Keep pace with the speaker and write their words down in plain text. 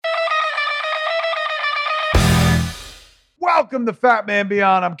Welcome to Fat Man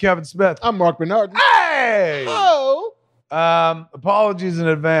Beyond. I'm Kevin Smith. I'm Mark Bernard. Hey! Oh! Apologies in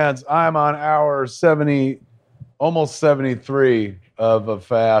advance. I'm on hour 70, almost 73 of a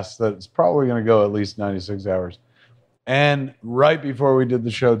fast that's probably going to go at least 96 hours. And right before we did the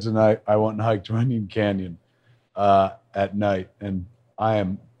show tonight, I went and hiked Runyon Canyon at night, and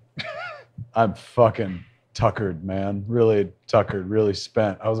I'm fucking tuckered, man. Really tuckered, really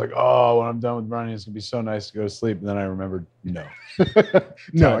spent. I was like, oh, when I'm done with running, it's gonna be so nice to go to sleep. And then I remembered, no,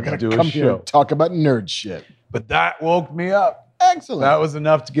 no, I gotta do come a here show. and talk about nerd shit. But that woke me up. Excellent. That was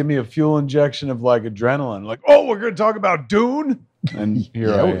enough to give me a fuel injection of like adrenaline. Like, oh, we're gonna talk about Dune, and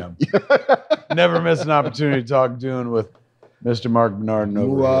here I am. Never miss an opportunity to talk Dune with Mr. Mark Bernard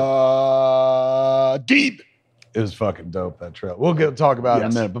over here. Deep. It was fucking dope, that trail. We'll talk about it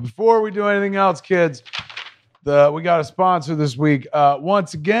in a minute. But before we do anything else, kids, we got a sponsor this week.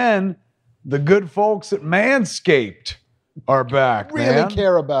 Once again, the good folks at Manscaped are back, Really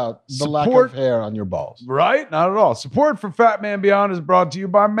care about the lack of hair on your balls. Right? Not at all. Support for Fat Man Beyond is brought to you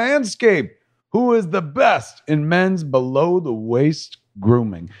by Manscaped, who is the best in men's below-the-waist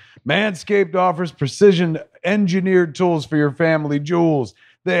grooming. Manscaped offers precision-engineered tools for your family jewels.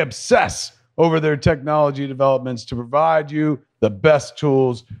 They obsess over their technology developments to provide you the best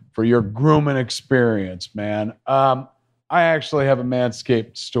tools for your grooming experience, man. I actually have a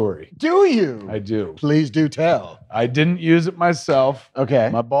Manscaped story. Do you? I do. Please do tell. I didn't use it myself. Okay.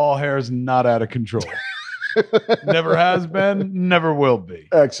 My ball hair is not out of control. Never has been, never will be.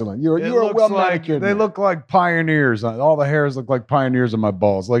 Excellent. You're a well-manicured They man. look like pioneers. All the hairs look like pioneers on my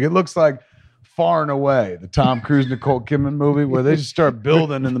balls. Like, it looks like Far and Away, the Tom Cruise, Nicole Kidman movie, where they just start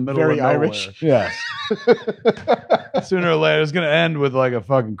building in the middle Very of nowhere. Irish. Yes. Sooner or later, it's going to end with like a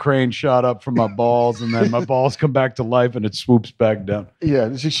fucking crane shot up from my balls, and then my balls come back to life, and it swoops back down. Yeah,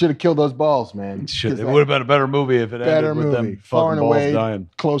 you should have killed those balls, man. It would have been a better movie if it ended with them Far fucking and balls away, dying.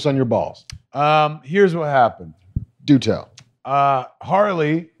 close on your balls. Here's what happened. Do tell.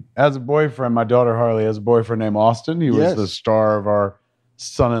 Harley has a boyfriend. My daughter Harley has a boyfriend named Austin. He was the star of our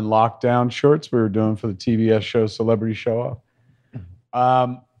Sun in Lockdown shorts we were doing for the TBS show Celebrity Show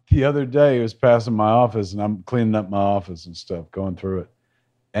Off. The other day, he was passing my office, and I'm cleaning up my office and stuff, going through it.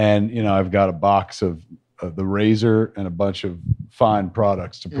 And, you know, I've got a box of the razor and a bunch of fine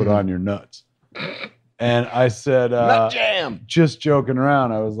products to put on your nuts. And I said, Nut jam. Just joking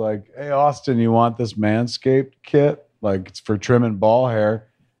around, I was like, hey, Austin, you want this Manscaped kit? Like, it's for trimming ball hair.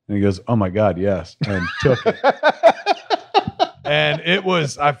 And he goes, oh, my God, yes. And took it. And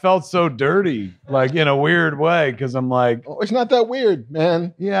I felt so dirty, like in a weird way, because I'm like, oh, it's not that weird,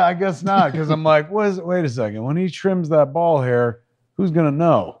 man. Yeah, I guess not, because I'm like, wait a second. When he trims that ball hair, who's going to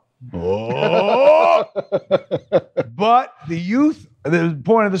know? Oh! But the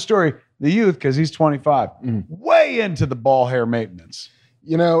point of the story, the youth, because he's 25, way into the ball hair maintenance.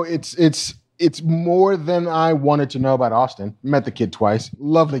 You know, it's more than I wanted to know about Austin. Met the kid twice.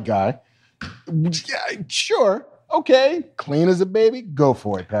 Lovely guy. Yeah, sure. Okay, clean as a baby, go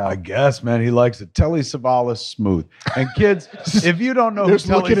for it, pal. I guess, man, he likes it. Telly Savalas smooth. And kids, if you don't know who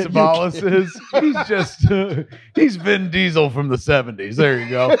Telly Savalas is, he's just, he's Vin Diesel from the 70s. There you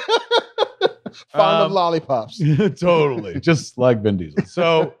go. Fond of lollipops. Totally, just like Vin Diesel.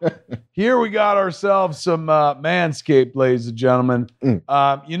 So here we got ourselves some Manscaped, ladies and gentlemen.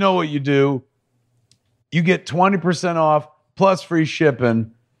 You know what you do. You get 20% off plus free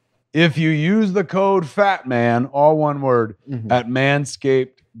shipping if you use the code FATMAN, all one word, at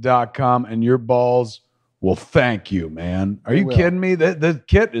manscaped.com, and your balls will thank you, man. Are you kidding me? The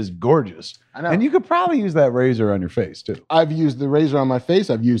kit is gorgeous. I know. And you could probably use that razor on your face, too. I've used the razor on my face.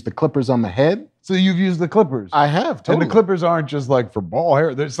 I've used the clippers on my head. So you've used the clippers? I have, totally. And the clippers aren't just like for ball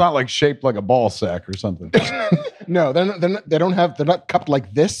hair. It's not like shaped like a ball sack or something. No, they're not cupped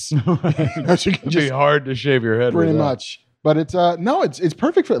like this. It'd be hard to shave your head pretty with that. much. But it's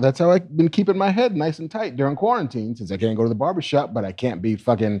perfect for it. That's how I've been keeping my head nice and tight during quarantine, since I can't go to the barbershop, but I can't be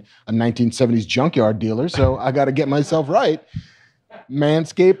fucking a 1970s junkyard dealer, so I got to get myself right.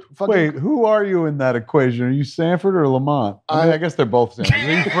 Manscaped. Wait, who are you in that equation? Are you Sanford or Lamont? I guess they're both Sanford.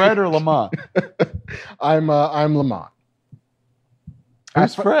 Are you Fred or Lamont? I'm Lamont.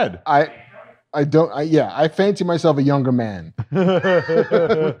 Who's Fred? I fancy myself a younger man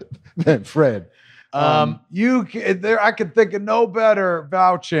than Fred. I could think of no better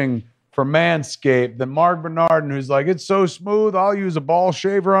vouching for Manscaped than Mark Bernardin, who's like, it's so smooth, I'll use a ball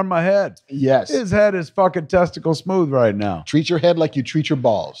shaver on my head. Yes. His head is fucking testicle smooth right now. Treat your head like you treat your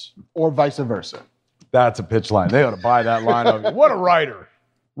balls, or vice versa. That's a pitch line. They ought to buy that line of you. What a writer.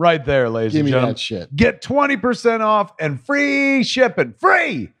 Right there, ladies and gentlemen. Give me that shit. Get 20% off and free shipping.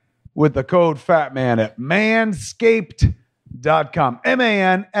 Free! With the code FATMAN at manscaped.com.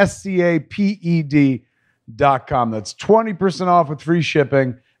 manscaped.com. That's 20% off with free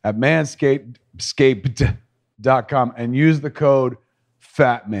shipping at manscaped.com and use the code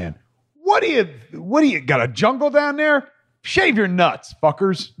FATMAN. What do you got a jungle down there? Shave your nuts,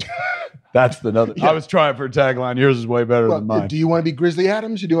 fuckers. That's the other. Yeah. I was trying for a tagline. Yours is way better than mine. Do you want to be Grizzly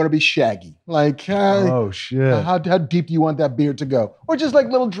Adams or do you want to be Shaggy? Like, oh shit. How deep do you want that beard to go? Or just like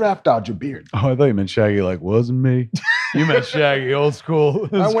little draft dodger beard? Oh, I thought you meant Shaggy. Like, wasn't me. You meant Shaggy, old school.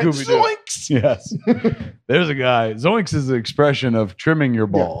 I went zoinks. Yes. There's a guy. Zoinks is the expression of trimming your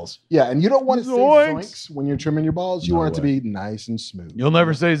balls. Yeah, and you don't want to say zoinks when you're trimming your balls. You want it to be nice and smooth. You'll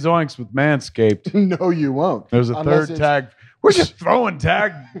never say zoinks with Manscaped. No, you won't. There's a third tag. We're just throwing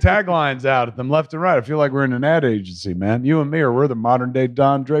taglines out at them left and right. I feel like we're in an ad agency, man. You and me we're the modern day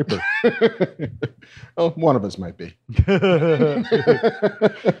Don Draper. Oh, one of us might be.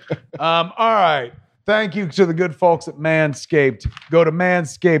 All right. Thank you to the good folks at Manscaped. Go to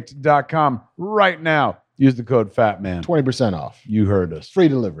manscaped.com right now. Use the code FATMAN. 20% off. You heard us. Free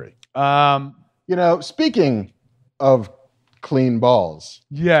delivery. Speaking of clean balls.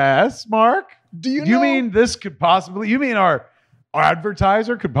 Yes, Mark? Do you mean this could possibly, you mean our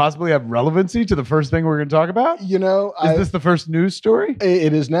advertiser could possibly have relevancy to the first thing we're going to talk about? Is this the first news story?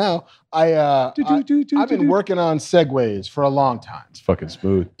 It is now. I've been working on segues for a long time. It's fucking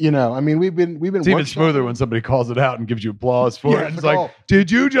smooth. We've been. It's even smoother when somebody calls it out and gives you applause for it. It's like, did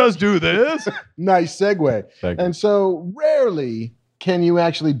you just do this? Nice segue. And so rarely can you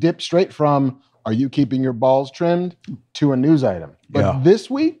actually dip straight from "Are you keeping your balls trimmed?" to a news item. But this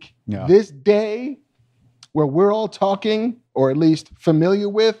week, this day, where we're all talking, or at least familiar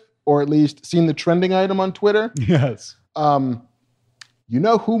with, or at least seen the trending item on Twitter. Yes. You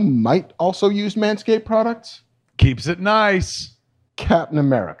know who might also use Manscaped products? Keeps it nice. Captain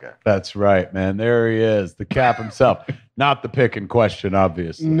America. That's right, man. There he is, the Cap himself. Not the pick in question,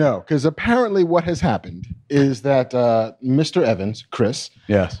 obviously. No, because apparently what has happened is that Mr. Evans, Chris,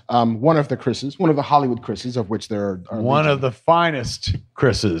 yes, one of the Chris's, one of the Hollywood Chris's, of which there are one of the finest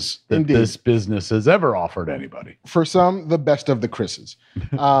Chris's that this business has ever offered anybody. For some, the best of the Chris's,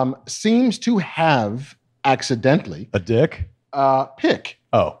 seems to have accidentally a dick pick.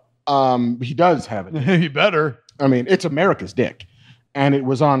 Oh, he does have it. He better. I mean, it's America's dick, and it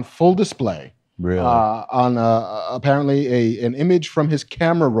was on full display. Really? On apparently an image from his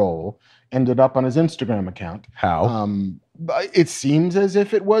camera roll ended up on his Instagram account. How? It seems as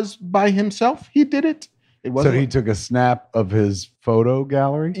if it was by himself. He did it. So he took a snap of his photo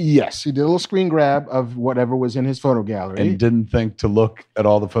gallery? Yes, he did a little screen grab of whatever was in his photo gallery. And didn't think to look at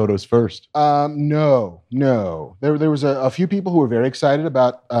all the photos first? No. There was a few people who were very excited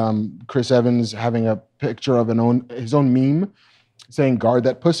about Chris Evans having a picture of his own meme saying "guard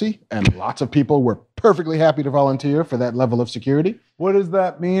that pussy," and lots of people were perfectly happy to volunteer for that level of security. What does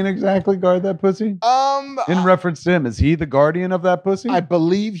that mean exactly, guard that pussy? In reference to him, is he the guardian of that pussy? I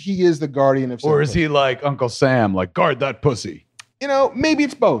believe he is the guardian of. Or is he like Uncle Sam, like guard that pussy? Maybe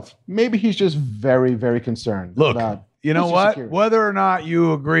it's both. Maybe he's just very, very concerned. Look, about you know what? security. Whether or not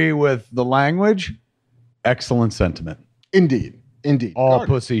you agree with the language, excellent sentiment. Indeed. All guarded.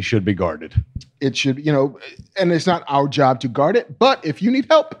 Pussy should be guarded. It should, and it's not our job to guard it. But if you need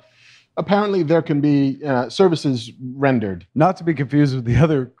help, apparently there can be services rendered. Not to be confused with the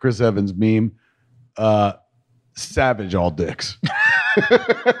other Chris Evans meme, savage all dicks.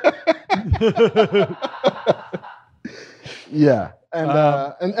 Yeah.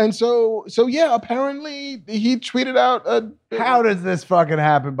 And so yeah, apparently he tweeted out how does this fucking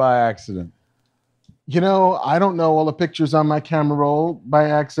happen by accident? I don't know all the pictures on my camera roll by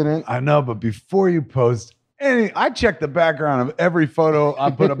accident. I know, but before you post I check the background of every photo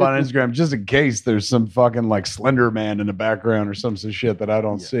I put up on Instagram just in case there's some fucking like Slender Man in the background or some shit that I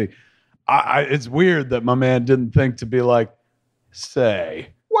don't see. It's weird that my man didn't think to be like, say,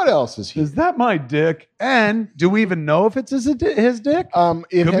 what else is he? Is that my dick? And do we even know if it's his dick?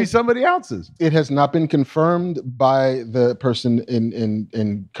 It could be somebody else's. It has not been confirmed by the person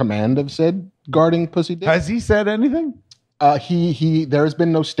in command of said guarding pussy dick. Has he said anything? There has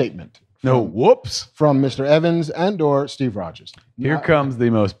been no statement. From Mr. Evans and or Steve Rogers. Here comes the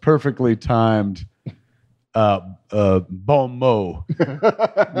most perfectly timed bon mot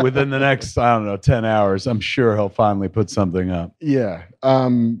within the next, 10 hours. I'm sure he'll finally put something up. Yeah.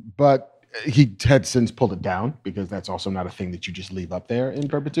 But he had since pulled it down because that's also not a thing that you just leave up there in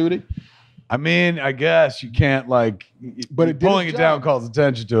perpetuity. I mean, I guess you can't but pulling it down calls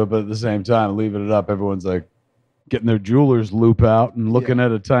attention to it, but at the same time, leaving it up, everyone's like getting their jeweler's loop out and looking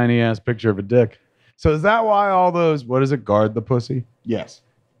at a tiny ass picture of a dick. So is that why all those, what is it, guard the pussy? Yes.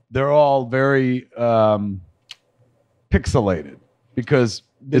 They're all very pixelated because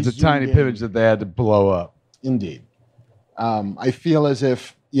it's a tiny image that they had to blow up. Indeed. I feel as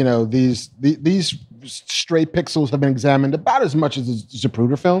if, these stray pixels have been examined about as much as a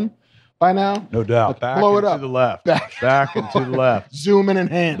Zapruder film by now. No doubt. Back blow it up. To the left. Back and to the left. Zoom and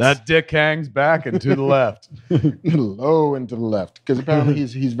enhance. That dick hangs back and to the left. Low and to the left. Because apparently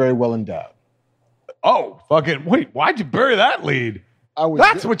he's very well endowed. Oh, fucking wait. Why'd you bury that lead?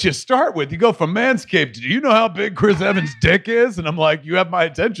 That's what you start with. You go from Manscaped. Do you know how big Chris Evans' dick is? And I'm like, you have my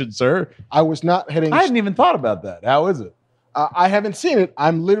attention, sir. I was not heading. I hadn't even thought about that. How is it? I haven't seen it.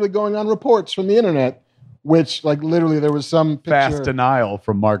 I'm literally going on reports from the internet, which, like, literally there was some picture. Fast denial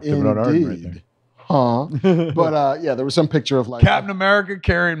from Mark Demonard right there. Huh. But, yeah, there was some picture of, like... Captain America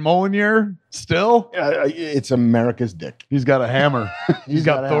carrying Mjolnir still? It's America's dick. He's got a hammer. He's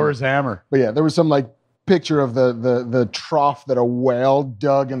got Thor's hammer. But, yeah, there was some, like, picture of the trough that a whale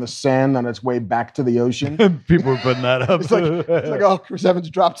dug in the sand on its way back to the ocean. People were putting that up. It's like, oh, Chris Evans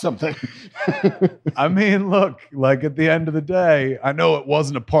dropped something. I mean, look, like at the end of the day, I know it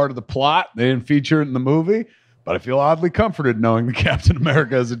wasn't a part of the plot. They didn't feature it in the movie, but I feel oddly comforted knowing that Captain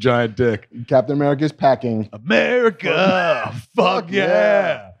America has a giant dick. Captain America is packing. America! Fuck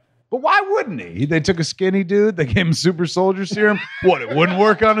yeah! But why wouldn't he? They took a skinny dude, they gave him super soldier serum. What, it wouldn't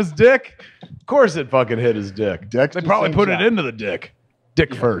work on his dick? Of course it fucking hit his dick. They probably put it into the dick.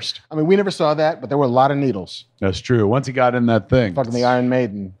 Dick first. I mean, we never saw that, but there were a lot of needles. That's true. Once he got in that thing. Fucking the Iron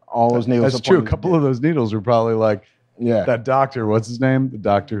Maiden. All those needles. That's true. A couple of those needles were probably like, that doctor, what's his name? The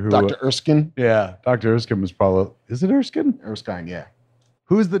doctor who... Dr. Erskine? Yeah, Dr. Erskine was probably... Is it Erskine? Erskine, yeah.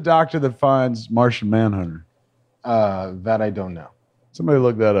 Who's the doctor that finds Martian Manhunter? That I don't know. Somebody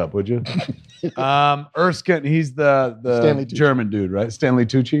look that up, would you? Erskine, he's the German dude, right? Stanley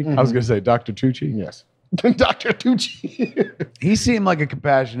Tucci. Mm-hmm. I was going to say Dr. Tucci. Yes. Dr. Tucci. He seemed like a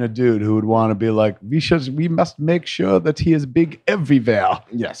compassionate dude who would want to be like, we must make sure that he is big everywhere.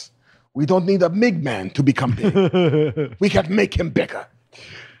 Yes. We don't need a big man to become big. We can make him bigger.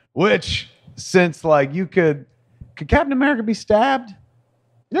 Which, since like could Captain America be stabbed?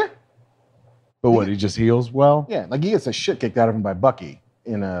 Yeah. But what, he just heals well? Yeah, like he gets the shit kicked out of him by Bucky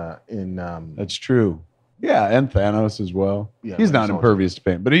in That's true. Yeah, and Thanos as well. Yeah, he's not impervious to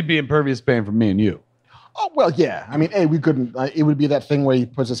pain, but he'd be impervious to pain from me and you. Oh, well, yeah. I mean, we couldn't, it would be that thing where he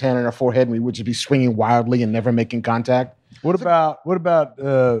puts his hand on our forehead and we would just be swinging wildly and never making contact. What about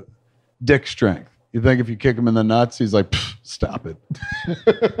dick strength? You think if you kick him in the nuts, he's like, stop it.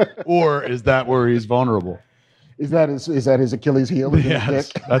 Or is that where he's vulnerable? Is that his Achilles heel?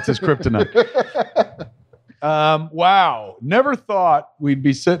 Yes, that's his kryptonite. Wow. Never thought we'd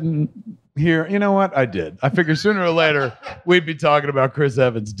be sitting here. You know what? I did. I figured sooner or later we'd be talking about Chris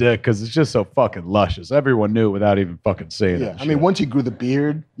Evans' dick because it's just so fucking luscious. Everyone knew without even fucking saying it. I mean, once he grew the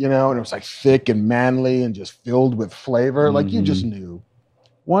beard, and it was like thick and manly and just filled with flavor, like you just knew.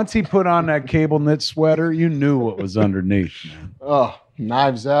 Once he put on that cable knit sweater, you knew what was underneath, man. Oh,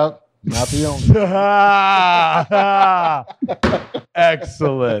 Knives Out. Not the only.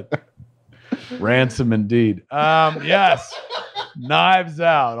 Excellent. Ransom indeed. Yes. Knives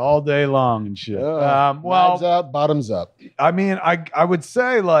Out all day long and shit. Knives Out, bottoms up. I mean, I would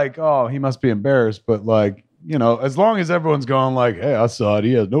say like, oh, he must be embarrassed, but like, as long as everyone's going like, hey, I saw it,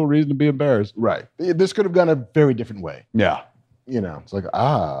 he has no reason to be embarrassed. Right. This could have gone a very different way. Yeah. It's like,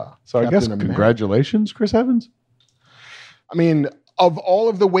 So I guess congratulations, Chris Evans. I mean, of all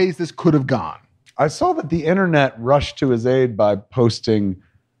of the ways this could have gone. I saw that the internet rushed to his aid by posting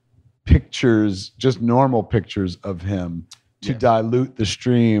pictures, just normal pictures of him to dilute the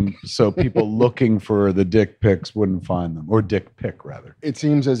stream so people looking for the dick pics wouldn't find them, or dick pic rather. It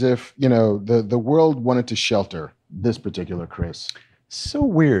seems as if, the world wanted to shelter this particular Chris. So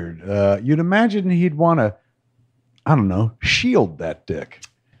weird. You'd imagine he'd want to, I don't know, shield that dick.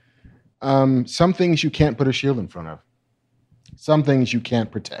 Some things you can't put a shield in front of. Some things you can't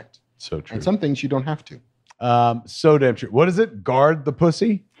protect. So true. And some things you don't have to. So damn true. What is it? Guard the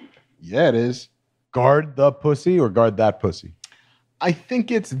pussy? Yeah, it is. Guard the pussy or guard that pussy? I think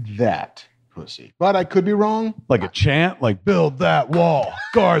it's that pussy. But I could be wrong. Like a chant? Like, build that wall.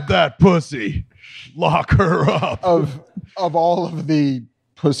 Guard that pussy. Lock her up. Of all of the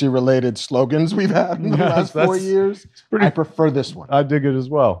pussy-related slogans we've had in the last 4 years, I prefer this one. I dig it as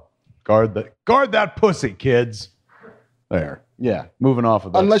well. Guard that pussy, kids. There. Yeah. Moving off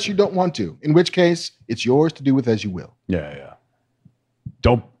of that. Unless you don't want to, in which case it's yours to do with as you will. Yeah.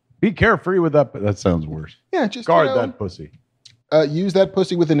 Don't be carefree with that. That sounds worse. Yeah, just guard that pussy. Use that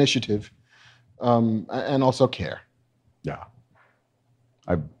pussy with initiative, and also care. Yeah.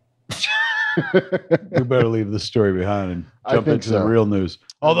 We better leave this story behind and jump into the real news.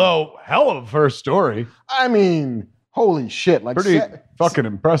 Although, hell of a first story. I mean, Holy shit. Like pretty fucking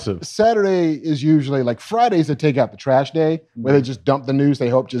impressive. Saturday is usually like Fridays they take out the trash day where they just dump the news they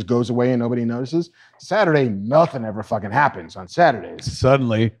hope just goes away and nobody notices. Saturday, nothing ever fucking happens on Saturdays.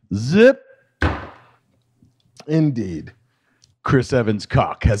 Suddenly, zip. Indeed. Chris Evans'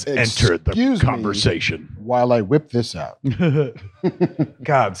 cock has entered the conversation. While I whip this out.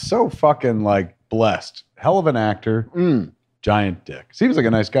 God, so fucking like blessed. Hell of an actor. Giant dick. Seems like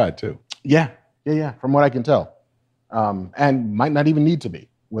a nice guy too. Yeah. From what I can tell. And might not even need to be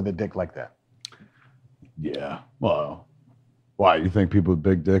with a dick like that. Yeah. Well, why? You think people with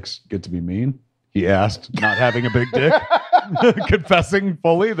big dicks get to be mean? He asked, not having a big dick, confessing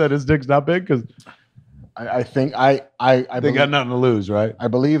fully that his dick's not big because I think they got nothing to lose, right? I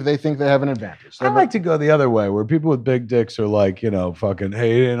believe they think they have an advantage. I like to go the other way, where people with big dicks are like, fucking,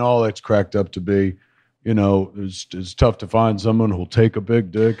 hey, it ain't all it's cracked up to be. It's tough to find someone who'll take a big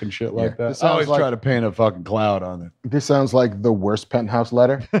dick and shit like that. I always try to paint a fucking cloud on it. This sounds like the worst Penthouse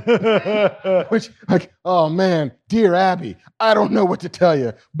letter. Which, like, oh man, dear Abby, I don't know what to tell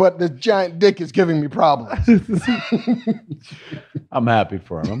you, but the giant dick is giving me problems. I'm happy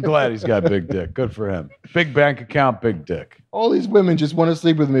for him. I'm glad he's got a big dick. Good for him. Big bank account, big dick. All these women just want to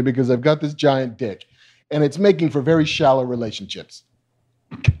sleep with me because I've got this giant dick. And it's making for very shallow relationships.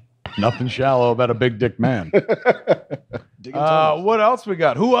 Nothing shallow about a big dick man. What else we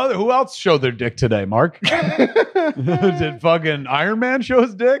got? Who else showed their dick today, Mark? Did fucking Iron Man show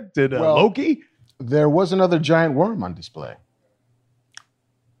his dick? Did Loki? There was another giant worm on display.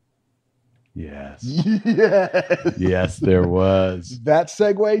 Yes. Yes, there was. That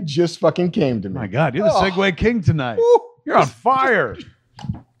segue just fucking came to me. My God, you're the segue king tonight. Woo. You're on fire.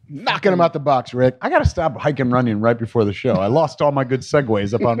 Knocking him out the box, Rick. I got to stop hiking running right before the show. I lost all my good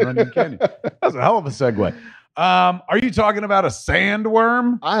segues up on Runyon Canyon. That's a hell of a segue. Are you talking about a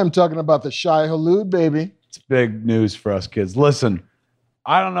sandworm? I am talking about the Shai Hulud, baby. It's big news for us kids. Listen,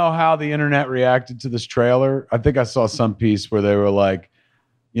 I don't know how the internet reacted to this trailer. I think I saw some piece where they were like,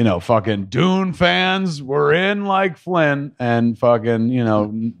 fucking Dune fans were in like Flynn, and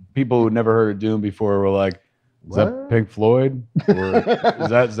fucking, people who never heard of Dune before were like, is that Pink Floyd? Or is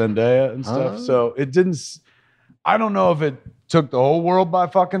that Zendaya and stuff? So it didn't, I don't know if it took the whole world by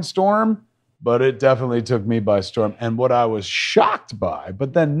fucking storm, but it definitely took me by storm. And what I was shocked by,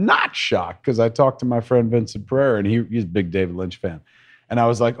 but then not shocked, because I talked to my friend Vincent Pereira, and he's a big David Lynch fan. And I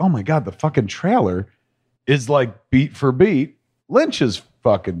was like, oh my God, the fucking trailer is like beat for beat Lynch's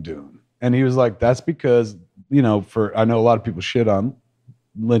fucking Dune. And he was like, that's because, I know a lot of people shit on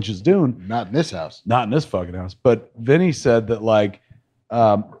Lynch's Dune. Not in this house. Not in this fucking house. But Vinny said that like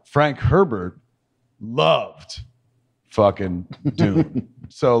Frank Herbert loved fucking Dune.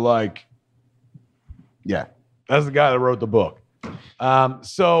 So like, yeah, that's the guy that wrote the book.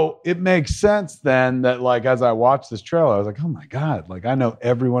 So it makes sense then that like as I watched this trailer, I was like, oh my God, like I know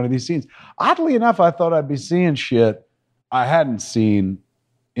every one of these scenes. Oddly enough, I thought I'd be seeing shit I hadn't seen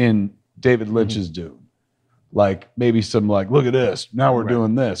in David Lynch's Dune. Like maybe some like, look at this. Now we're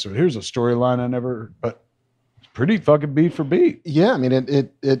doing this, or here's a storyline I never. But it's pretty fucking beat for beat. Yeah, I mean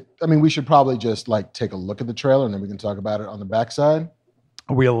I mean, we should probably just like take a look at the trailer and then we can talk about it on the backside.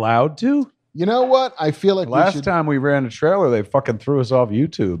 Are we allowed to? You know what? I feel like last time we ran a trailer, they fucking threw us off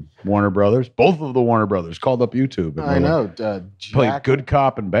YouTube. Warner Brothers, both of the Warner Brothers called up YouTube. I know. Played good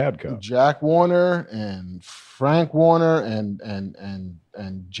cop and bad cop. Jack Warner and Frank Warner and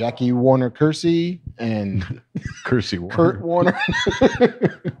Jackie Warner Kersey and Kersey Warner. Kurt Warner.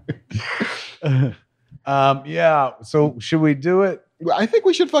 Yeah. So should we do it? I think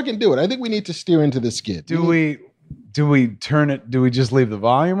we should fucking do it. I think we need to steer into the skit. Do we turn it? Do we just leave the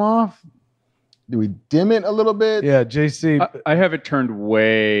volume off? Do we dim it a little bit? Yeah, JC. I have it turned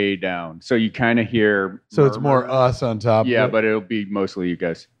way down, so you kind of hear. So it's more us on top. Yeah, of it. but it'll be mostly you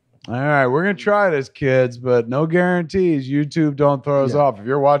guys. All right, we're gonna try this, kids, but no guarantees. YouTube don't throw us off. If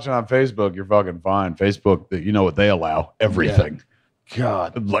you're watching on Facebook, you're fucking fine. Facebook, you know what they allow? Everything. Yeah.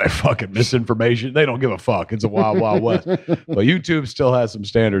 God, like fucking misinformation. They don't give a fuck. It's a wild, wild west. But YouTube still has some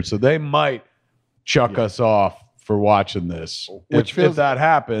standards, so they might chuck us off for watching this. If that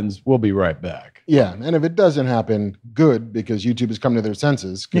happens, we'll be right back. Yeah, and if it doesn't happen, good, because YouTube has come to their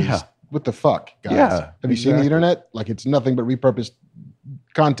senses. Yeah. What the fuck, guys? Yeah, have you seen the internet? Like, it's nothing but repurposed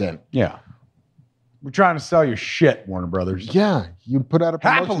content. Yeah. We're trying to sell your shit, Warner Brothers. Yeah, you put out a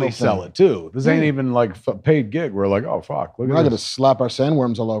happily sell it too. This ain't even like a paid gig. We're like, oh fuck, we're not going to slap our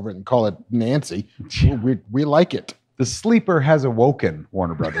sandworms all over it and call it Nancy. We like it. The sleeper has awoken,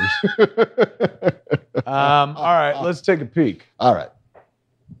 Warner Brothers. All right, let's take a peek. All right.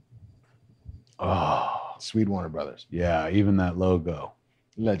 Oh, sweet Warner Brothers. Yeah, even that logo.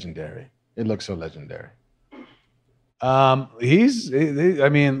 Legendary. It looks so legendary. I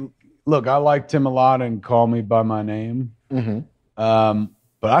mean, look, I liked him a lot in Call Me by My Name. But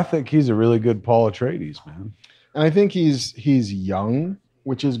I think he's a really good Paul Atreides, man. And I think he's young,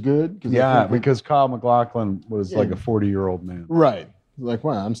 which is good. Yeah, because Kyle MacLachlan was like a 40-year-old man. Right. Like,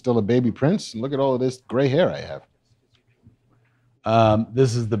 wow, I'm still a baby prince. And look at all of this gray hair I have.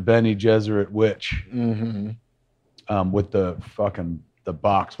 This is the Bene Gesserit witch with the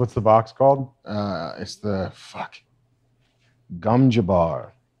box. What's the box called? It's the Gum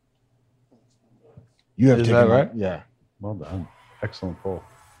Jabbar. You have taken that right? Yeah. Well done. Excellent pull.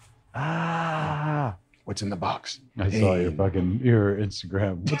 What's in the box? I saw your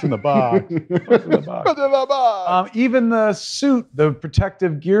Instagram. What's in the box? What's in the box? What's in the box? Even the suit, the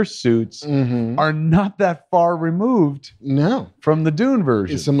protective gear suits, are not that far removed. From the Dune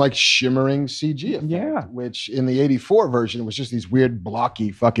version. It's some like shimmering CG effect, which in the '84 version was just these weird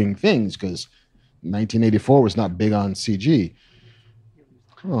blocky fucking things because 1984 was not big on CG.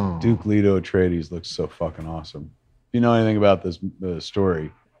 Oh. Duke Leto Atreides looks so fucking awesome. If you know anything about this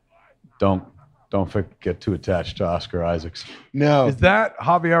story, don't get too attached to Oscar Isaacs. No. Is that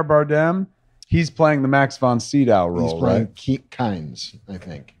Javier Bardem? He's playing the Max von Sydow role, He's playing right? Kynes, I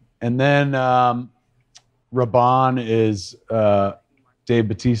think. And then Raban is Dave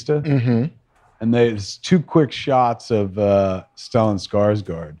Bautista. And there's 2 quick shots of Stellan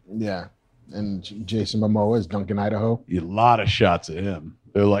Skarsgård. Yeah. And Jason Momoa is Duncan Idaho. A lot of shots of him.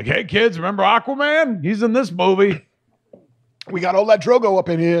 They're like, hey, kids, remember Aquaman? He's in this movie. We got all that Drogo up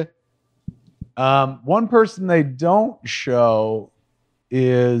in here. One person they don't show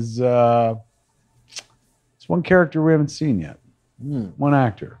is it's one character we haven't seen yet. One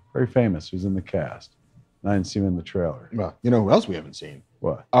actor, very famous, who's in the cast. I didn't see him in the trailer. Well, you know who else we haven't seen?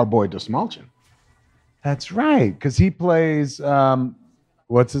 What? Our boy Dusmalchin. That's right, because he plays,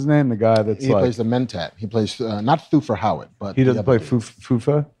 what's his name? The guy that's He plays the Mentat. He plays, not Thufir Howard, but... He doesn't play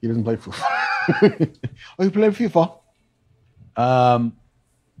Fufa? He doesn't play Fufa. Oh, he played FIFA.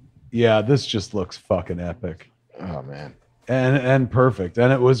 Yeah, this just looks fucking epic. Oh, man. And perfect.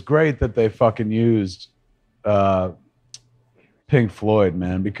 And it was great that they fucking used Pink Floyd,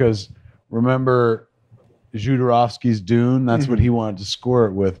 man, because remember Jodorowsky's Dune? That's what he wanted to score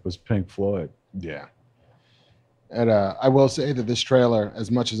it with, was Pink Floyd. Yeah. And I will say that this trailer, as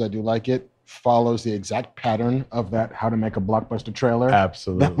much as I do like it, follows the exact pattern of that How to Make a Blockbuster trailer.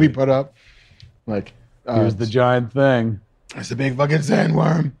 Absolutely. That we put up. Like, here's the giant thing. It's a big fucking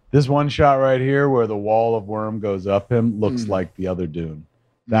sandworm. This one shot right here where the wall of worm goes up him looks like the other Dune.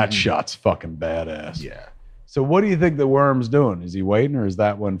 That shot's fucking badass. Yeah. So what do you think the worm's doing? Is he waiting, or is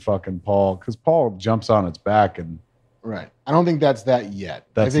that when fucking Paul... Because Paul jumps on its back and... Right. I don't think that's that yet.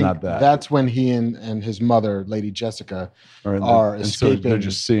 That's not that. That's when he and his mother, Lady Jessica, are escaping. So they're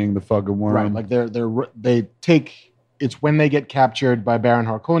just seeing the fucking worm. Right. Like they take... It's when they get captured by Baron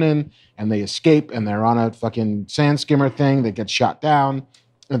Harkonnen and they escape and they're on a fucking sand skimmer thing. They get shot down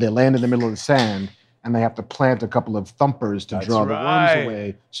and they land in the middle of the sand and they have to plant a couple of thumpers to draw the worms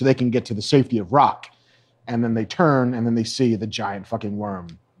away so they can get to the safety of rock. And then they turn and then they see the giant fucking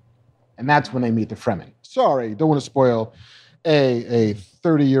worm. And that's when they meet the Fremen. Sorry, don't want to spoil a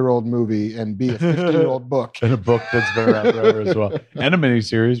 30-year-old movie and B, a 50-year-old book. And a book that's been around forever as well. And a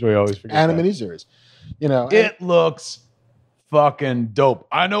miniseries, we always forget And a miniseries. You know, it looks fucking dope.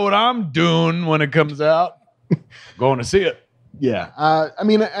 I know what I'm doing when it comes out. Going to see it. Yeah. I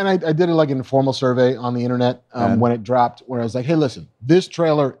mean, and I did it like an informal survey on the internet when it dropped, where I was like, hey, listen, this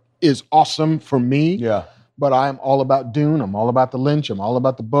trailer is awesome for me. Yeah. But I'm all about Dune. I'm all about the Lynch. I'm all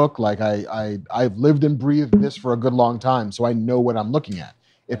about the book. Like I've lived and breathed this for a good long time, so I know what I'm looking at.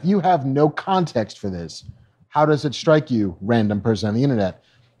 If you have no context for this, how does it strike you, random person on the internet?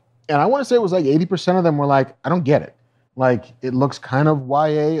 And I want to say it was like 80% of them were like, I don't get it. Like, it looks kind of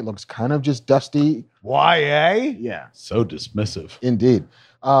YA. It looks kind of just dusty. YA? Yeah. So dismissive. Indeed.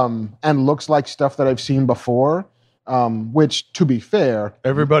 And looks like stuff that I've seen before, which, to be fair...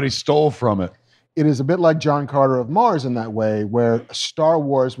 Everybody stole from it. It is a bit like John Carter of Mars in that way, where Star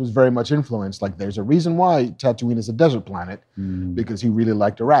Wars was very much influenced. Like, there's a reason why Tatooine is a desert planet, because he really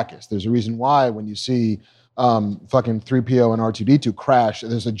liked Arrakis. There's a reason why when you see... fucking 3PO and R2-D2 crash,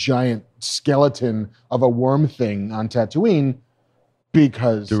 there's a giant skeleton of a worm thing on Tatooine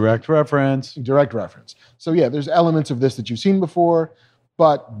because... Direct reference. So yeah, there's elements of this that you've seen before,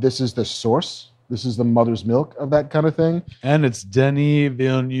 but this is the source. This is the mother's milk of that kind of thing. And it's Denis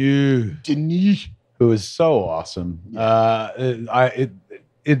Villeneuve. Who is so awesome. Yeah.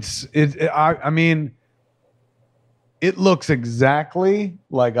 I mean, it looks exactly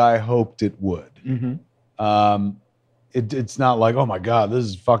like I hoped it would. Mm-hmm. It's not like, oh my God, this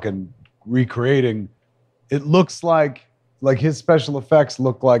is fucking recreating it looks like his special effects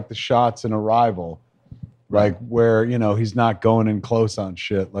look like the shots in Arrival, like where, you know, he's not going in close on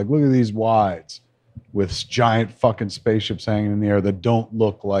shit. Like, look at these wides with giant fucking spaceships hanging in the air that don't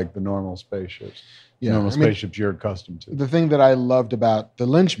look like the normal spaceships. Normal spaceships you're accustomed to. The thing that I loved about the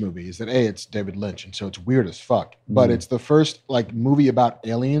Lynch movie is that it's David Lynch, and so it's weird as fuck. But it's the first like movie about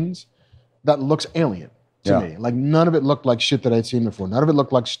aliens that looks alien to me. Like none of it looked like shit that I'd seen before. None of it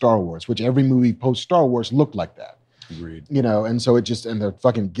looked like Star Wars, which every movie post Star Wars looked like that. Agreed. You know, and so and the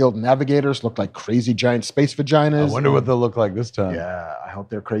fucking guild navigators looked like crazy giant space vaginas. I wonder what they'll look like this time. Yeah, I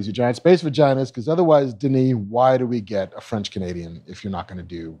hope they're crazy giant space vaginas, because otherwise, Denis, why do we get a French Canadian if you're not going to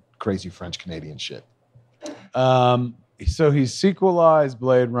do crazy French Canadian shit? So he's sequelized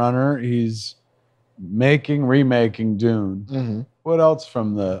Blade Runner. He's remaking Dune. Mm-hmm. What else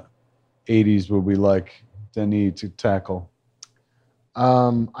from the 80s would we like Denis to tackle?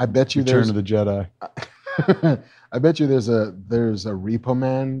 I bet you Return of the Jedi. I bet you there's a Repo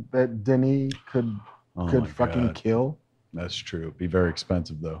Man that Denis could fucking kill. That's true. It'd be very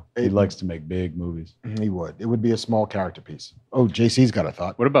expensive though. He likes to make big movies. He would. It would be a small character piece. Oh, JC's got a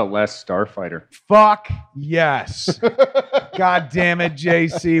thought. What about Last Starfighter? Fuck yes. God damn it,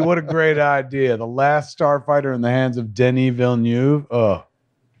 JC. What a great idea. The Last Starfighter in the hands of Denis Villeneuve.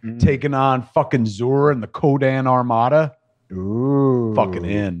 Taking on fucking Zor and the Kodan Armada. Ooh. Fucking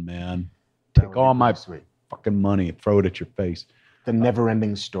in, man. Take all my fucking money and throw it at your face. The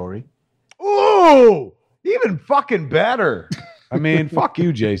never-ending story. Ooh! Even fucking better. I mean, fuck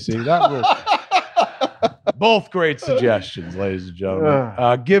you, JC. That was both great suggestions, ladies and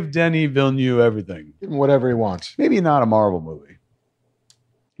gentlemen. Give Denis Villeneuve everything. Give him whatever he wants. Maybe not a Marvel movie.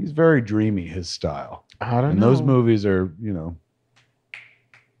 He's very dreamy, his style. I don't know. Those movies are, you know.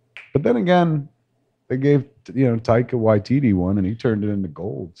 But then again, they gave, Taika Waititi one, and he turned it into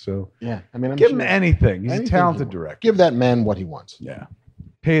gold. So yeah, I mean, give him anything. He's a talented director. Give that man what he wants. Yeah.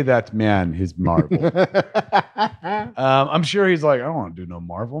 Pay that man his Marvel. I'm sure he's like, I don't want to do no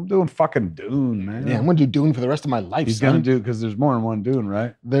Marvel. I'm doing fucking Dune, man. Yeah, I'm going to do Dune for the rest of my life. He's going to do, because there's more than one Dune,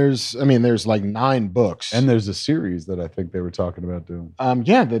 right? There's like 9 books. And there's a series that I think they were talking about doing.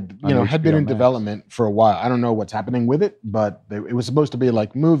 Yeah, that had been in development for a while. I don't know what's happening with it, but it was supposed to be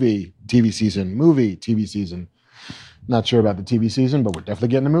like movie, TV season. Not sure about the TV season, but we're definitely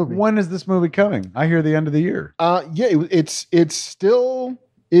getting a movie. When is this movie coming? I hear the end of the year.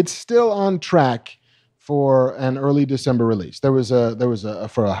 It's still on track for an early December release. There was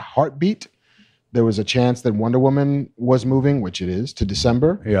for a heartbeat, there was a chance that Wonder Woman was moving, which it is, to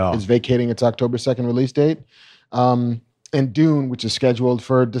December. Yeah. It's vacating its October 2nd release date. And Dune, which is scheduled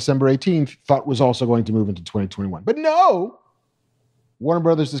for December 18th, thought was also going to move into 2021. But no, Warner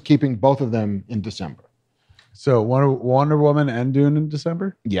Brothers is keeping both of them in December. So Wonder Woman and Dune in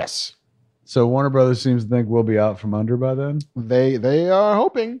December? Yes. So Warner Brothers seems to think we'll be out from under by then? They are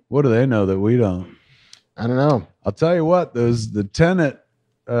hoping. What do they know that we don't? I don't know. I'll tell you what, the Tenet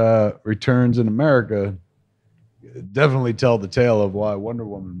returns in America definitely tell the tale of why Wonder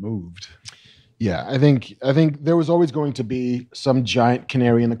Woman moved. Yeah, I think there was always going to be some giant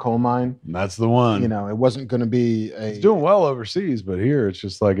canary in the coal mine. And that's the one. It wasn't going to be It's doing well overseas, but here it's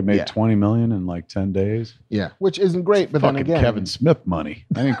just like it made $20 million in like 10 days. Yeah, which isn't great, but fucking then again, Kevin Smith money.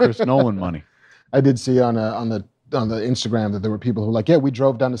 I mean, Chris Nolan money. I did see on the Instagram that there were people who were like, yeah, we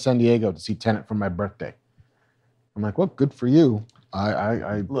drove down to San Diego to see Tenet for my birthday. I'm like, well, good for you.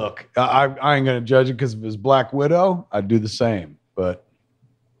 I look, I ain't gonna judge it because if it was Black Widow, I'd do the same, but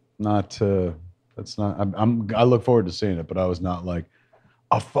not. That's not. I look forward to seeing it, but I was not like,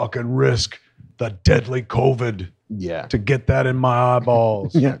 I'll fucking risk the deadly COVID. Yeah. To get that in my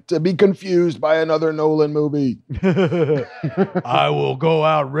eyeballs. Yeah. To be confused by another Nolan movie. I will go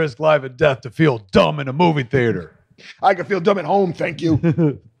out, risk life and death to feel dumb in a movie theater. I can feel dumb at home, thank you.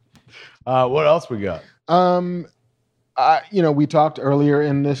 What else we got? We talked earlier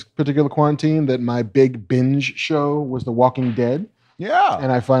in this particular quarantine that my big binge show was The Walking Dead. Yeah.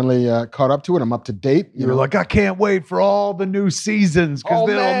 And I finally caught up to it. I'm up to date. You were like, I can't wait for all the new seasons because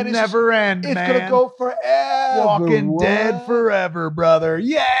they'll never end, man. It's going to go forever. Walking Dead forever, brother.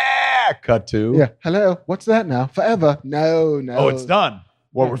 Yeah. Cut to. Yeah. Hello. What's that now? Forever. No. Oh, it's done.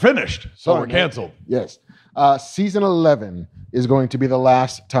 Well, we're finished. So we're canceled. Yes. Season 11 is going to be the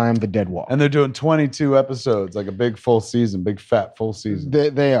last time the dead walk. And they're doing 22 episodes, like a big full season, big fat full season.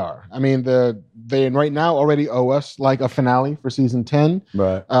 They are. I mean, they right now already owe us like a finale for season 10.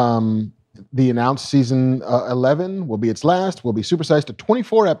 Right. The announced season 11 will be its last. Will be supersized to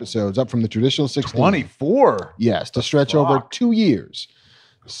 24 episodes, up from the traditional 16. 24? Yes, to stretch over 2 years.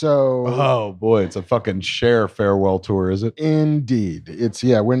 So, oh boy, it's a fucking Cher farewell tour, is it? Indeed, it's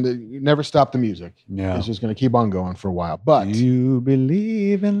when you never stop the music. Yeah, it's just going to keep on going for a while. But do you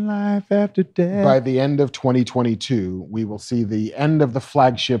believe in life after death? By the end of 2022, we will see the end of the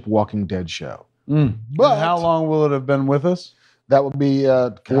flagship Walking Dead show. But and how long will it have been with us? That will be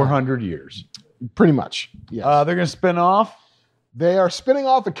 400 years, pretty much. Yes, they're going to spin off. They are spinning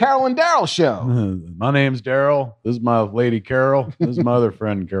off the Carol and Daryl show. My name's Daryl. This is my lady Carol. This is my other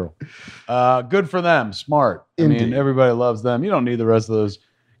friend Carol. Good for them. Smart. Indeed. I mean, everybody loves them. You don't need the rest of those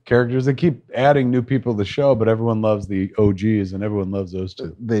characters. They keep adding new people to the show, but everyone loves the OGs, and everyone loves those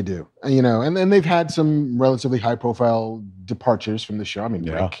two. They do. And then they've had some relatively high-profile departures from the show. I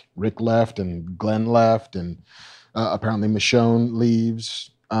mean, Rick left, and Glenn left, and apparently Michonne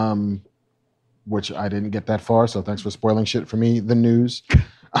leaves. Which I didn't get that far, so thanks for spoiling shit for me. The news.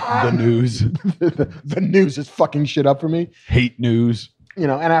 The news. the news is fucking shit up for me. Hate news. And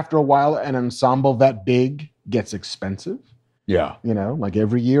after a while, an ensemble that big gets expensive. Yeah. Like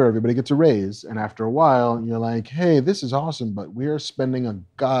every year, everybody gets a raise. And after a while, you're like, hey, this is awesome, but we are spending a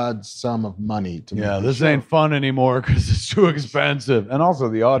god sum of money to make this show. Ain't fun anymore because it's too expensive. And also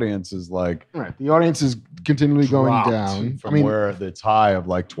the audience is like... Right. The audience is continually going down. From where it's high of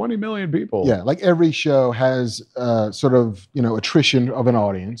like 20 million people. Yeah. Like every show has sort of, attrition of an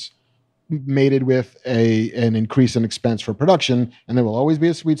audience mated with an increase in expense for production. And there will always be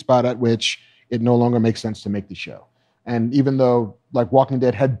a sweet spot at which it no longer makes sense to make the show. And even though, like, Walking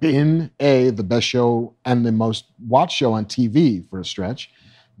Dead had been the best show and the most watched show on TV for a stretch,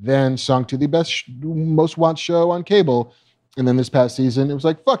 then sunk to the most watched show on cable. And then this past season, it was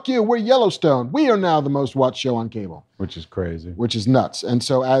like, fuck you, we're Yellowstone. We are now the most watched show on cable. Which is crazy. Which is nuts. And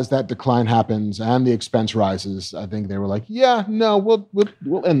so as that decline happens and the expense rises, I think they were like, yeah, no,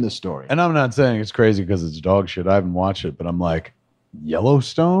 we'll end this story. And I'm not saying it's crazy because it's dog shit. I haven't watched it, but I'm like,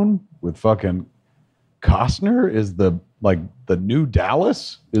 Yellowstone with fucking... Costner is the new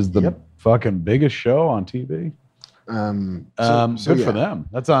Dallas is the fucking biggest show on TV. Good for them.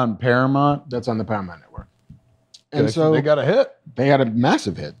 That's on Paramount. That's on the Paramount Network. And so they got a hit. They had a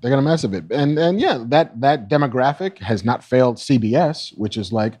massive hit. And yeah, that demographic has not failed CBS, which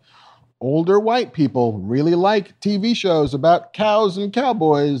is like older white people really like TV shows about cows and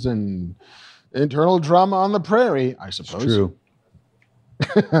cowboys and internal drama on the prairie, I suppose. It's true.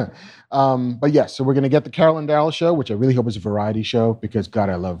 But yes, so we're going to get the Carol and Daryl show, which I really hope is a variety show because, God,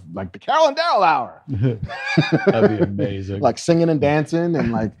 I love like the Carol and Daryl hour. That'd be amazing. Like singing and dancing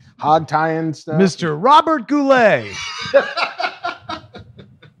and like hog tying stuff. Mr. Robert Goulet.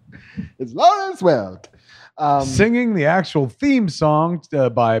 It's Lawrence Welk. Singing the actual theme song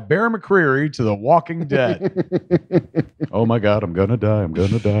by Bear McCreary to The Walking Dead. Oh my God, I'm gonna die.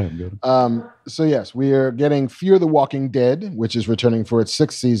 So yes, we are getting Fear the Walking Dead, which is returning for its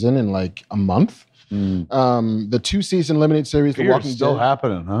 6th season in like a month. The 2-season limited series, The Walking Dead. Still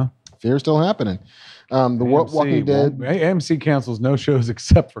happening, huh? Fear's still happening. The Walking Dead. AMC cancels no shows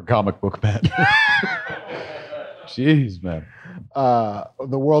except for Comic Book Man. Jeez, man.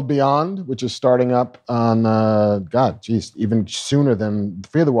 The World Beyond, which is starting up on, even sooner than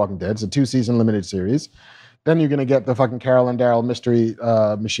Fear the Walking Dead. It's a 2-season limited series. Then you're going to get the fucking Carol and Daryl Mystery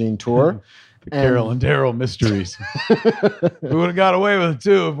Machine Tour. Carol and Daryl Mysteries. We would have got away with it,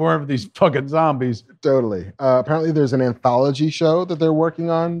 too, if it weren't for these fucking zombies. Totally. Apparently there's an anthology show that they're working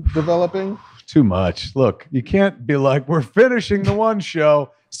on developing. Too much. Look, you can't be like, we're finishing the one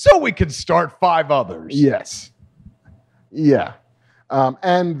show so we can start 5 others. Yes. Yeah.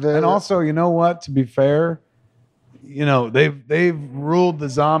 And also, you know what? To be fair, they've ruled the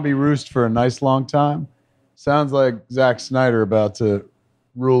zombie roost for a nice long time. Sounds like Zack Snyder about to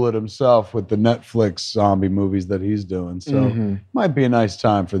rule it himself with the Netflix zombie movies that he's doing. So might be a nice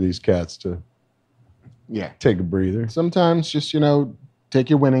time for these cats to take a breather. Sometimes just, take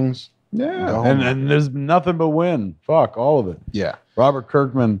your winnings. Yeah. And there's nothing but win. Fuck, all of it. Yeah. Robert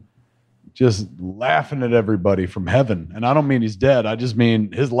Kirkman just laughing at everybody from heaven. And I don't mean he's dead. I just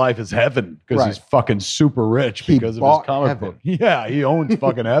mean his life is heaven because he's fucking super rich because of his comic book. Yeah, he owns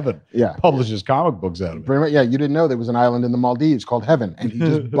fucking heaven. Yeah. Publishes comic books out of it. Pretty much, yeah, you didn't know there was an island in the Maldives called Heaven, and he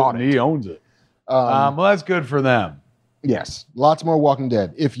just bought it. He owns it. Well, that's good for them. Yes. Lots more Walking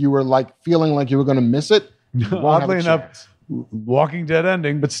Dead. If you were feeling like you were going to miss it, oddly enough, Walking Dead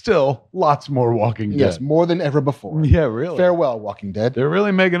ending, but still lots more Walking Dead. Yes, more than ever before. Yeah, really. Farewell, Walking Dead. They're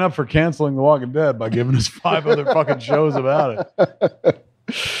really making up for canceling The Walking Dead by giving us 5 other fucking shows about it.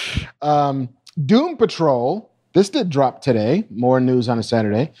 Doom Patrol. This did drop today. More news on a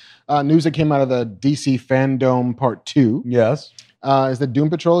Saturday. News that came out of the DC Fandom Part 2. Yes. is that Doom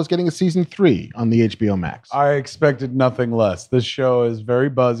Patrol is getting a season 3 on the HBO Max. I expected nothing less. This show is very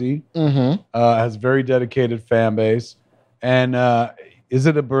buzzy, has very dedicated fan base, and is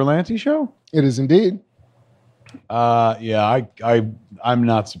it a Berlanti show? It is indeed. Yeah, I'm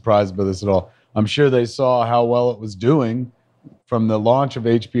not surprised by this at all. I'm sure they saw how well it was doing from the launch of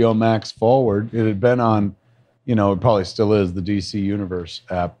HBO Max forward. It had been on, it probably still is the DC Universe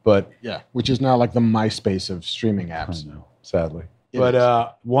app, but yeah, which is now like the MySpace of streaming apps. I know, sadly.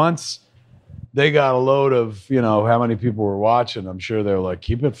 But once they got a load of, how many people were watching, I'm sure they're like,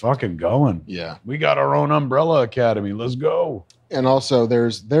 keep it fucking going. Yeah. We got our own Umbrella Academy. Let's go. And also there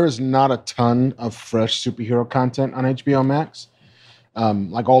is not a ton of fresh superhero content on HBO Max.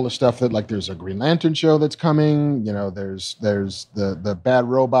 Like all the stuff that, like, there's a Green Lantern show that's coming, there's the Bad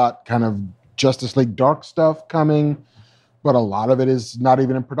Robot kind of Justice League Dark stuff coming, but a lot of it is not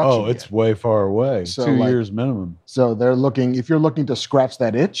even in production. Oh, it's way far away. So 2 years minimum. So if you're looking to scratch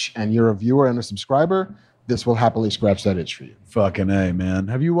that itch and you're a viewer and a subscriber, this will happily scratch that itch for you. Fucking A, man.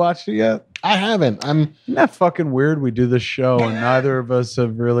 Have you watched it yet? I haven't. Isn't that fucking weird? We do this show and neither of us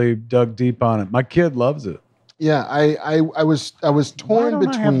have really dug deep on it. My kid loves it. Yeah, I was torn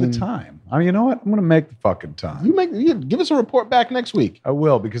between. I have the time. I mean, you know what? I'm going to make the fucking time. You give us a report back next week. I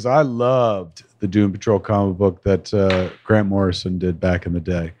will, because I loved the Doom Patrol comic book that Grant Morrison did back in the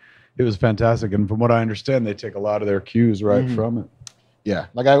day. It was fantastic, and from what I understand, they take a lot of their cues right from it. Yeah,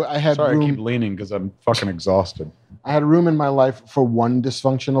 like I had. Sorry, room, I keep leaning because I'm fucking exhausted. I had room in my life for one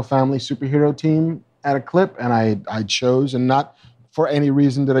dysfunctional family superhero team at a clip, and I chose, and not for any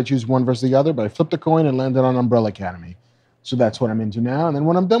reason did I choose one versus the other, but I flipped a coin and landed on Umbrella Academy. So that's what I'm into now. And then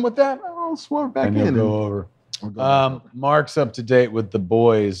when I'm done with that, I'll swerve back in. And you'll go over. Mark's up to date with The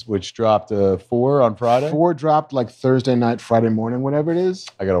Boys, which dropped 4 on Friday. 4 dropped like Thursday night, Friday morning, whatever it is.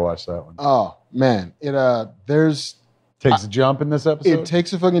 I got to watch that one. Oh, man. Takes a jump in this episode? It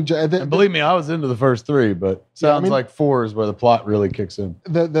takes a fucking jump. And believe me, I was into the first 3, but sounds like 4 is where the plot really kicks in.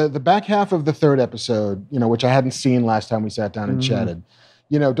 The back half of the 3rd episode, which I hadn't seen last time we sat down and chatted,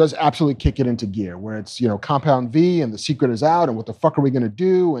 does absolutely kick it into gear, where it's, Compound V and the secret is out and what the fuck are we going to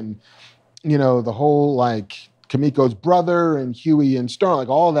do? And, the whole, like, Kamiko's brother and Huey and Star, like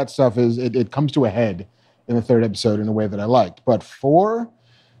all that stuff it comes to a head in the 3rd episode in a way that I liked. But 4...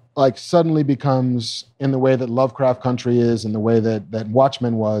 like suddenly becomes, in the way that Lovecraft Country is, in the way that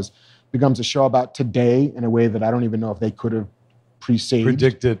Watchmen was, becomes a show about today in a way that I don't even know if they could have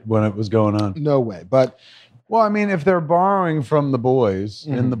predicted when it was going on. No way. But well, I mean, if they're borrowing from The Boys,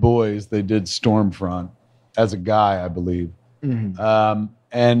 in The Boys they did Stormfront as a guy, I believe, and that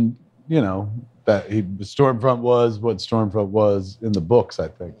Stormfront was what Stormfront was in the books, I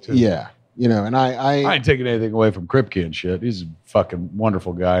think, too. Yeah. And I ain't taking anything away from Kripke and shit. He's a fucking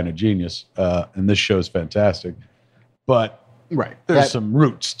wonderful guy and a genius. And this show's fantastic. But there's some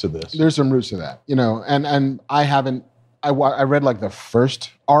roots to this. There's some roots to that, and I haven't, I read like the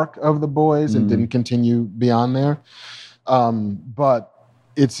first arc of The Boys and didn't continue beyond there. But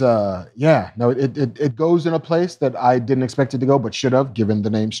it's, it goes in a place that I didn't expect it to go, but should have, given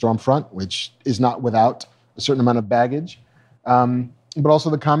the name Stormfront, which is not without a certain amount of baggage. But also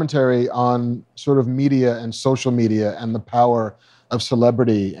the commentary on sort of media and social media and the power of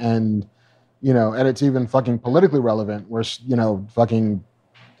celebrity. And, and it's even fucking politically relevant where, fucking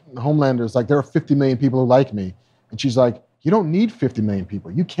Homelander's like, there are 50 million people who like me. And she's like, you don't need 50 million people.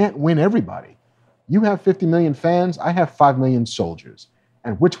 You can't win everybody. You have 50 million fans. I have 5 million soldiers.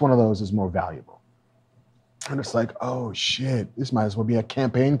 And which one of those is more valuable? And it's like, oh shit, this might as well be a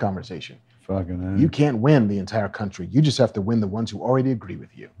campaign conversation. Fucking you can't win the entire country. You just have to win the ones who already agree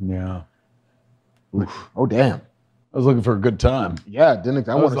with you. Yeah. Oof. Oh, damn. I was looking for a good time. Yeah,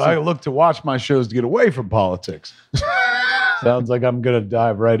 I look to watch my shows to get away from politics. Sounds like I'm going to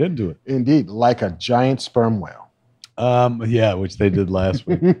dive right into it. Indeed, like a giant sperm whale. Yeah, which they did last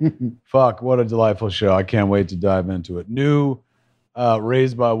week. Fuck, what a delightful show. I can't wait to dive into it. New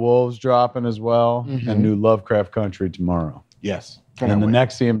Raised by Wolves dropping as well, and new Lovecraft Country tomorrow. Yes. And the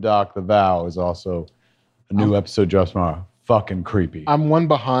NXIVM doc, The Vow, is also a new episode drops tomorrow. Fucking creepy. I'm one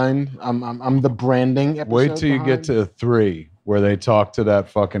behind. I'm the branding episode. Wait till you get to 3, where they talk to that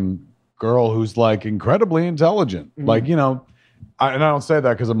fucking girl who's like incredibly intelligent. Like, and I don't say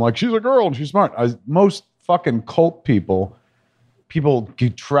that because I'm like, she's a girl and she's smart. Most fucking cult people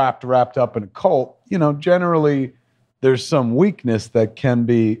get wrapped up in a cult. Generally there's some weakness that can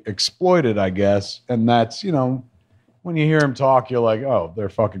be exploited, I guess. And that's, when you hear him talk, you're like, oh, they're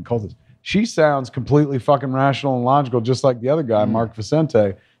fucking cultists. She sounds completely fucking rational and logical, just like the other guy, Mark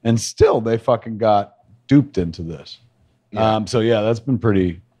Vicente, and still they fucking got duped into this. Yeah. So yeah, that's been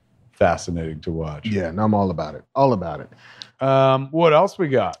pretty fascinating to watch. Yeah, no, I'm all about it. All about it. What else we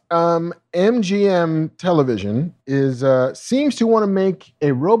got? MGM Television seems to want to make a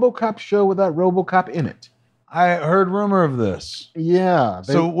RoboCop show without RoboCop in it. I heard rumor of this. Yeah.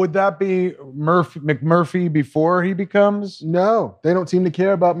 So would that be McMurphy before he becomes? No, they don't seem to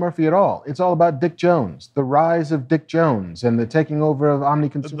care about Murphy at all. It's all about Dick Jones, the rise of Dick Jones, and the taking over of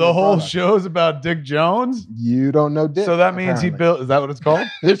Omni-Consumer. The whole products. show's about Dick Jones? You don't know Dick. So that means apparently. he built, is that what it's called?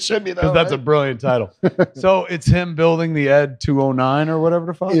 It should be, Because that's a brilliant title. So it's him building the Ed 209 or whatever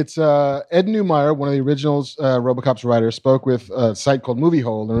the fuck? It's Ed Neumeyer, one of the original RoboCop's writers, spoke with a site called Movie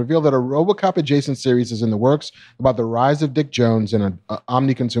Hole and revealed that a RoboCop adjacent series is in the works about the rise of Dick Jones and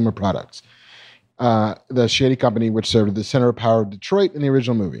Omni-Consumer Products, the shady company which served as the center of power of Detroit in the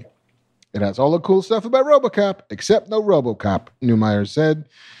original movie. It has all the cool stuff about RoboCop, except no RoboCop, Neumeyer said,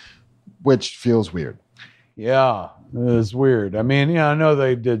 which feels weird. Yeah, it's weird. I mean, I know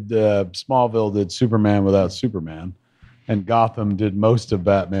they did, Smallville did Superman without Superman, and Gotham did most of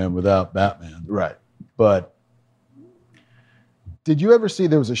Batman without Batman. Right. But did you ever see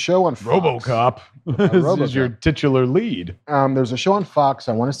there was a show on Fox? RoboCop is your titular lead. There's a show on Fox,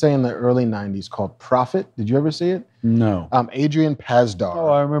 I want to say in the early 90s, called Prophet. Did you ever see it? No. Adrian Pazdar. Oh,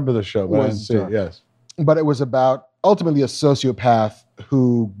 I remember the show, but I didn't see it, yes. But it was about ultimately a sociopath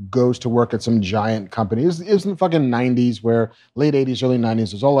who goes to work at some giant company. It was in the fucking 90s, where late 80s, early 90s,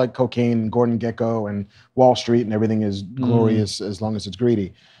 it was all like cocaine and Gordon Gekko and Wall Street, and everything is glorious as long as it's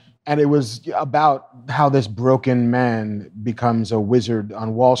greedy. And it was about how this broken man becomes a wizard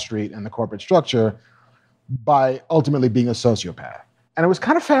on Wall Street and the corporate structure by ultimately being a sociopath. And it was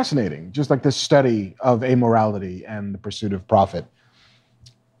kind of fascinating, just like this study of amorality and the pursuit of profit.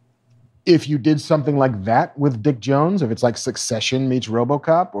 If you did something like that with Dick Jones, if it's like Succession meets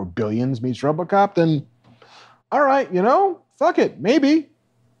RoboCop or Billions meets RoboCop, then all right, fuck it, maybe.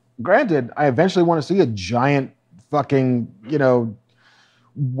 Granted, I eventually want to see a giant fucking,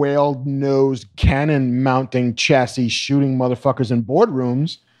 whale-nosed cannon-mounting chassis shooting motherfuckers in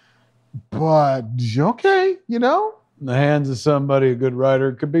boardrooms. But, okay, In the hands of somebody, a good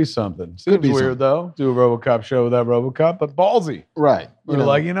writer, could be something. Seems Could be weird, though. Do a RoboCop show without RoboCop, but ballsy. Right. You're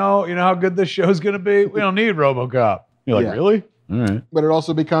like, you know how good this show's going to be? We don't need RoboCop. You're like, Yeah. really? All right. But it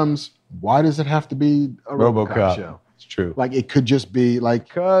also becomes, why does it have to be a RoboCop show? It's true. Like, it could just be like...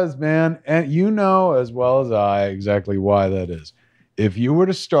 Because, man, and you know as well as I exactly why that is. If you were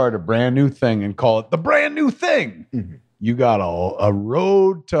to start a brand new thing and call it the brand new thing, you got a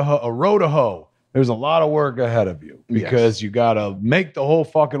road to hoe. There's a lot of work ahead of you because you got to make the whole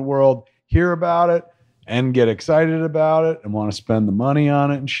fucking world hear about it and get excited about it and want to spend the money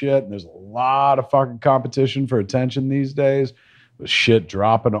on it and shit. And there's a lot of fucking competition for attention these days with shit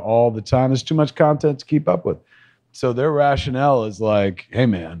dropping all the time. There's too much content to keep up with. So their rationale is like, hey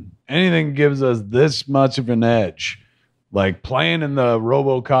man, anything gives us this much of an edge, like playing in the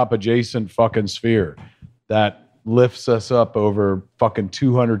RoboCop adjacent fucking sphere, that lifts us up over fucking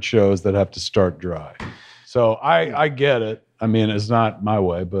 200 shows that have to start dry. So I get it. I mean, it's not my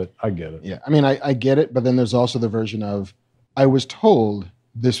way, but I get it. Yeah, I mean, I get it, but then there's also the version of, I was told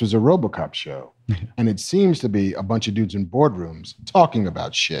this was a RoboCop show, and it seems to be a bunch of dudes in boardrooms talking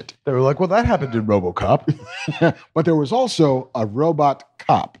about shit. They were like, well, that happened in RoboCop. But there was also a robot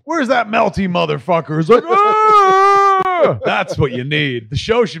cop. Where's that melty motherfucker? It's like, ah! That's what you need. The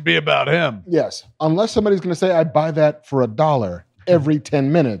show should be about him. Yes, unless somebody's going to say, I buy that for $1 every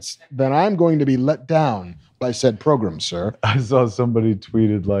 10 minutes, then I'm going to be let down by said program, sir. I saw somebody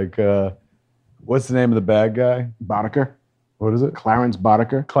tweeted like, what's the name of the bad guy? Boddicker? What is it? Clarence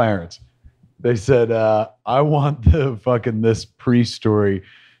Boddicker? Clarence. They said, I want the fucking this pre-story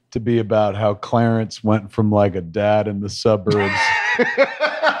to be about how Clarence went from like a dad in the suburbs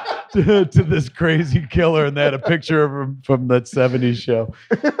to this crazy killer, and they had a picture of him from that 70s show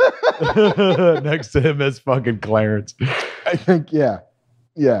next to him as fucking Clarence. I think, yeah.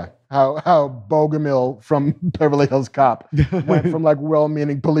 How Bogomil from Beverly Hills Cop went from like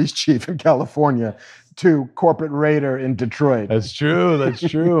well-meaning police chief in California to corporate raider in Detroit. That's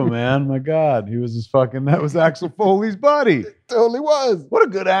true, man. My God, that was Axel Foley's buddy. It totally was. What a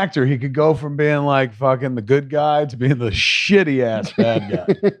good actor. He could go from being like fucking the good guy to being the shitty ass bad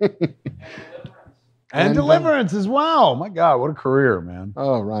guy. And Deliverance as well. My God, what a career, man.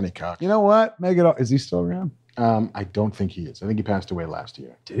 Oh, Ronnie Cox. You know what? Is he still around? I don't think he is. I think he passed away last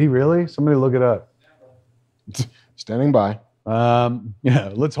year. Did he really? Somebody look it up. Standing by. Yeah,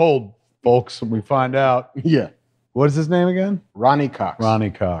 let's hold, folks, when we find out. Yeah. What is his name again? Ronnie Cox. Ronnie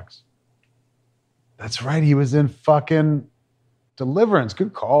Cox. That's right. He was in fucking Deliverance.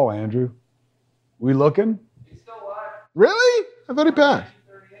 Good call, Andrew. We looking? He's still alive. Really? I thought he passed.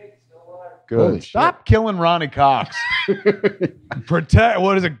 Good. Holy Stop killing Ronnie Cox. Protect.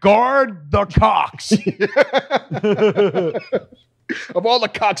 What is it? Guard the Cox. Of all the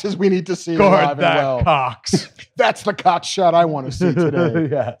Coxes we need to see Guard alive that and well, Cox. that's the Cox shot I want to see today.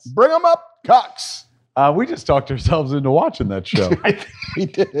 Yes. Bring him up, Cox. We just talked ourselves into watching that show. I think we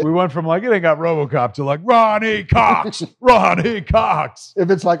did. We went from like, it ain't got RoboCop to like, Ronnie Cox. Ronnie Cox.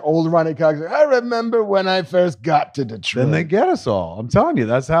 If it's like old Ronnie Cox, I remember when I first got to Detroit. Then they get us all. I'm telling you,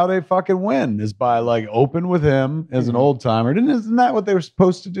 that's how they fucking win, is by like open with him as an old timer. Isn't that what they were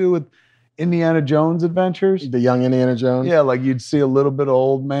supposed to do with Indiana Jones Adventures? The young Indiana Jones. Yeah, like you'd see a little bit of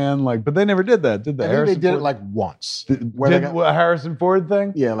old man, like, but they never did that, did they? I think they did it like once. Did a Harrison Ford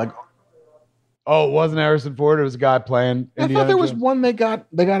thing? Yeah, like Oh, it wasn't Harrison Ford. It was a guy playing Indiana I thought there was Jones. one they got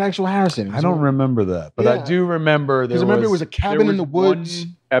actual Harrison. I don't remember that, but I Yeah. do remember there was. Remember it was a cabin in the one woods.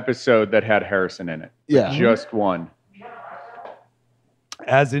 episode that had Harrison in it. Yeah. Just one.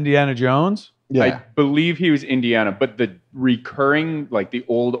 as Indiana Jones. Yeah. I believe he was Indiana, but the recurring, like the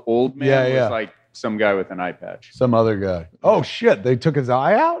old man was like some guy with an eye patch. Some other guy. Oh shit! They took his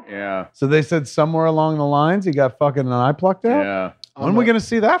eye out. Yeah. So they said somewhere along the lines he got fucking an eye plucked out. Yeah. When are we gonna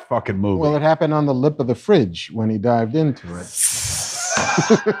see that fucking movie? Well, it happened on the lip of the fridge when he dived into it.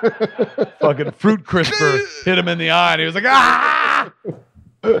 Fucking fruit crisper hit him in the eye, and he was like, ah.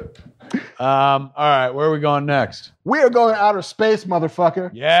 All right, where are we going next? We are going outer space,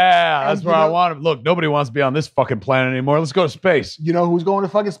 motherfucker. Yeah, that's And where you I know- want to look. Nobody wants to be on this fucking planet anymore. Let's go to space. You know who's going to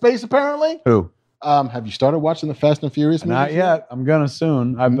fucking space, apparently? Who? Have you started watching the Fast and Furious movies? Not yet. I'm gonna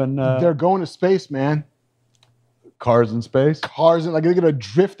soon. I've been They're going to space, man. cars in space. Cars, like they're going to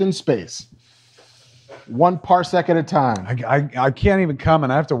drift in space. 1 parsec at a time. I can't even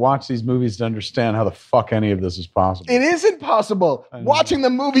comment. I have to watch these movies to understand how the fuck any of this is possible. It isn't possible. Watching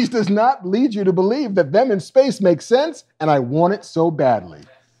the movies does not lead you to believe that them in space makes sense, and I want it so badly.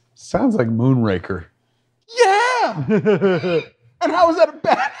 Sounds like Moonraker. Yeah! And how is that a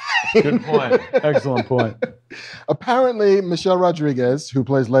bad thing? Good point. Excellent point. Apparently, Michelle Rodriguez, who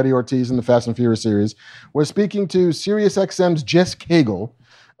plays Letty Ortiz in the Fast and Furious series, was speaking to SiriusXM's Jess Cagle,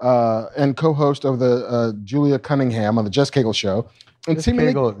 and co-host of the Julia Cunningham on the Jess Cagle Show. And Jess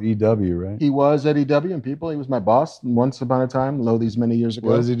seemingly, Cagle at EW, right? he was at EW and People. He was my boss once upon a time, lo these many years ago.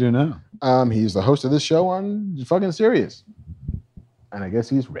 What does he do now? He's the host of this show on fucking Sirius. And I guess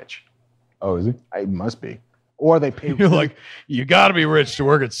he's rich. Oh, is he? I must be. Or they pay. You're like, you got to be rich to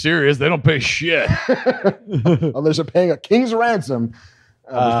work at Sirius. They don't pay shit. Unless they're paying a king's ransom,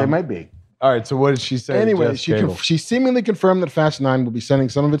 which they might be. All right, so what did she say? Anyway, Jess Cagle? she seemingly confirmed that Fast 9 will be sending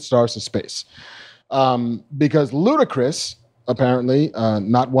some of its stars to space. Because Ludacris, apparently,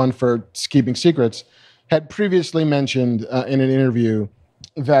 not one for keeping secrets, had previously mentioned in an interview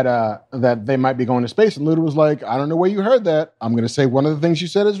that they might be going to space. And Luda was like, I don't know where you heard that. I'm going to say one of the things you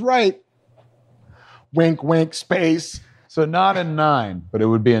said is right. Wink, wink, space. So not in 9, but it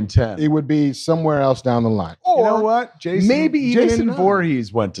would be in 10. It would be somewhere else down the line. You Or know what? maybe even Jason in 9.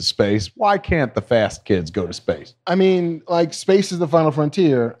 Voorhees went to space. Why can't the fast kids go to space? I mean, like, space is the final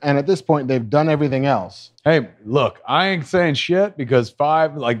frontier. And at this point, they've done everything else. Hey, look, I ain't saying shit because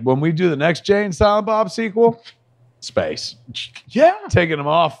 5, like when we do the next Jay and Silent Bob sequel, space. Yeah. Taking them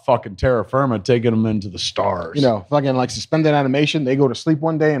off fucking terra firma, taking them into the stars. You know, fucking like suspended animation. They go to sleep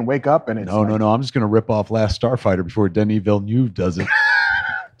one day and wake up and it's No. I'm just going to rip off Last Starfighter before Denis Villeneuve does it.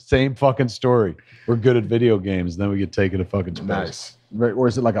 Same fucking story. We're good at video games. Then we get taken to fucking space. Nice. Right, or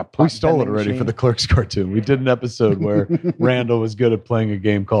is it like a We stole it already for the Clerks cartoon. We did an episode where Randall was good at playing a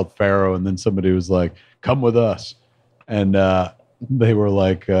game called Pharaoh, and then somebody was like, come with us. And they were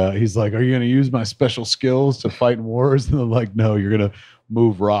like, he's like, are you going to use my special skills to fight in wars? And they're like, no, you're going to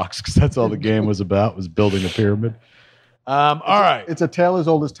move rocks, because that's all the game was about, was building a pyramid. All right. It's a tale as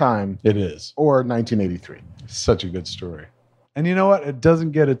old as time. It is. Or 1983. Such a good story. And you know what? It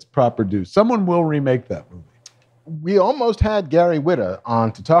doesn't get its proper due. Someone will remake that movie. We almost had Gary Whitta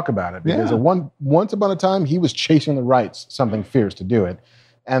on to talk about it because once upon a time he was chasing the rights, Something Fierce, to do it.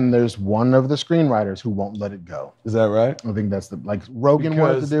 And there's one of the screenwriters who won't let it go. Is that right? I think that's Rogen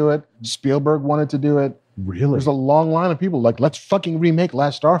wanted to do it. Spielberg wanted to do it. Really? There's a long line of people like, let's fucking remake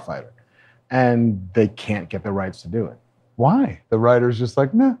Last Starfighter. And they can't get the rights to do it. Why? The writer's just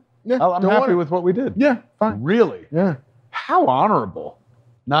like, nah. Yeah, I'm don't want happy it. with what we did. Yeah, fine. Really? Yeah. How honorable.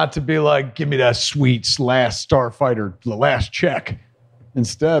 Not to be like, give me that sweet Last Starfighter, the last check.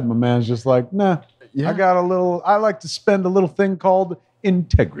 Instead, my man's just like, nah. Yeah. I like to spend a little thing called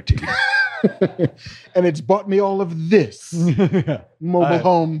integrity. And it's bought me all of this mobile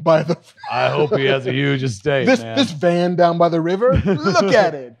home by the I hope he has a huge estate, man. this van down by the river. Look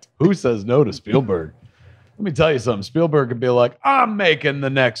at it. Who says no to Spielberg? Let me tell you something. Spielberg could be like, I'm making the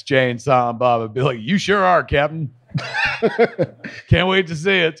next Jay and Silent Bob. I'd be like, you sure are, Captain. Can't wait to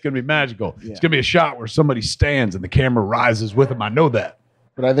see it. It's going to be magical. Yeah. It's going to be a shot where somebody stands and the camera rises with him. I know that.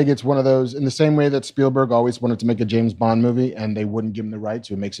 But I think it's one of those, in the same way that Spielberg always wanted to make a James Bond movie and they wouldn't give him the rights,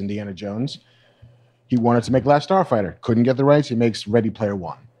 so he makes Indiana Jones. He wanted to make Last Starfighter. Couldn't get the rights. He makes Ready Player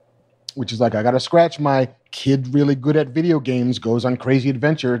One, which is like, I got to scratch my kid really good at video games, goes on crazy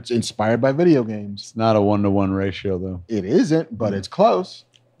adventure. It's inspired by video games. It's not a 1-to-1 ratio, though. It isn't, but it's close.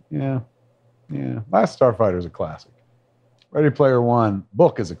 Yeah. Last Starfighter is a classic. Ready Player One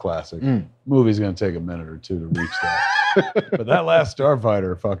book is a classic. Movie's going to take a minute or two to reach that. But that Last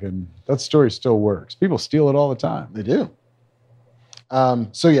Starfighter, that story still works. People steal it all the time. They do.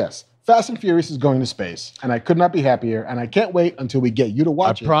 So yes, Fast and Furious is going to space, and I could not be happier, and I can't wait until we get you to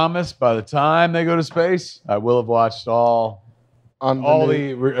watch it. I promise by the time they go to space, I will have watched all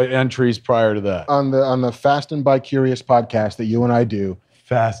the entries prior to that. On the Fast and By Curious podcast that you and I do.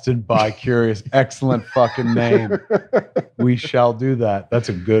 Fast and By Curious. Excellent fucking name. We shall do that. That's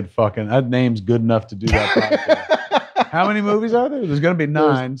a good fucking, that name's good enough to do that podcast. How many movies are there? There's going to be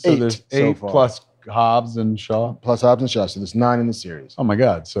 9. There's 8 so plus Hobbs and Shaw. Plus Hobbs and Shaw. So there's 9 in the series. Oh my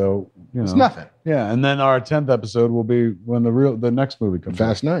God. So, it's nothing. Yeah. And then our 10th episode will be when the next movie comes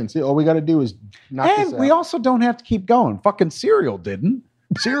Fast 9. See, all we got to do is knock this out. And we also don't have to keep going. Fucking Serial didn't.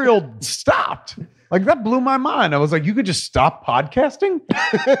 Serial stopped. Like, that blew my mind. I was like, you could just stop podcasting?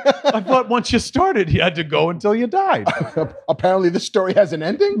 I thought once you started, you had to go until you died. Apparently, the story has an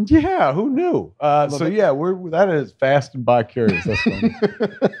ending? Yeah, who knew? That is Fast and By Curious. That's funny.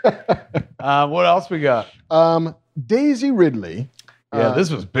 What else we got? Daisy Ridley.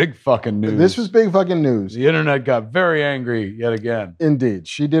 This was big fucking news. This was big fucking news. The internet got very angry yet again. Indeed.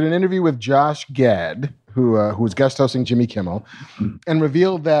 She did an interview with Josh Gad, who was guest hosting Jimmy Kimmel, and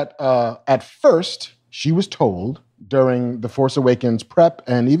revealed that at first she was told during The Force Awakens prep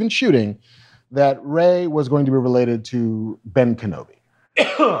and even shooting that Rey was going to be related to Ben Kenobi.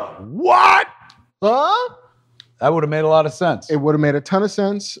 What? Huh? That would have made a lot of sense. It would have made a ton of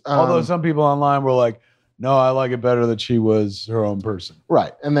sense. Although some people online were like, no, I like it better that she was her own person.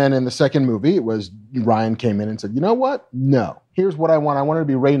 Right. And then in the second movie, it was Ryan came in and said, you know what? No. Here's what I want. I want her to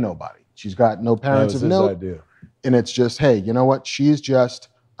be Rey Nobody. She's got no parents of note. Idea. And it's just, hey, you know what? She's just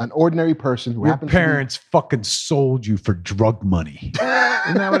an ordinary person who happens to be... Your parents fucking sold you for drug money.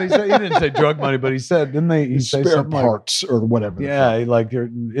 Isn't that what he said? He didn't say drug money, but he said, didn't they? He say spare parts or whatever. Yeah, he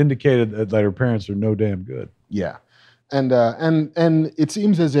indicated that her parents are no damn good. Yeah. And it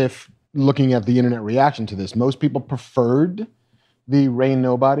seems as if, looking at the internet reaction to this, most people preferred the Rey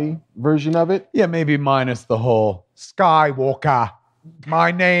Nobody version of it. Yeah, maybe minus the whole Skywalker.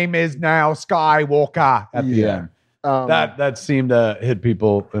 My name is now Skywalker at the end. That seemed to hit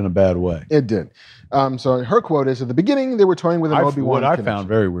people in a bad way. It did. So her quote is, at the beginning, they were toying with an Obi-Wan What connection. I found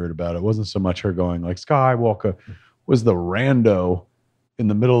very weird about it wasn't so much her going like Skywalker, was the rando in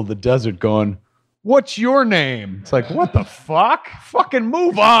the middle of the desert going, what's your name? It's like, what the fuck? Fucking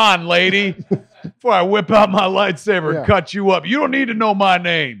move on, lady. Before I whip out my lightsaber and cut you up. You don't need to know my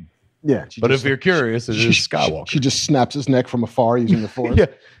name. Yeah. But if you're curious, it is Skywalker. She just snaps his neck from afar using the Force. Yeah.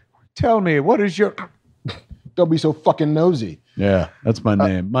 Tell me, what is your... Don't be so fucking nosy. Yeah, that's my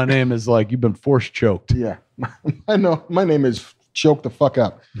name. My name is like, you've been force choked. Yeah. I know. My name is Choke the Fuck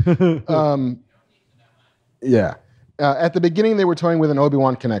Up. Yeah. At the beginning, they were toying with an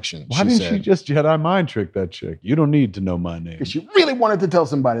Obi-Wan connection. Why didn't she just Jedi mind trick that chick? You don't need to know my name. Because she really wanted to tell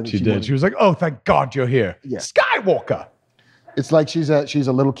somebody that she did. She was like, oh, thank God you're here. Yeah. Skywalker. It's like she's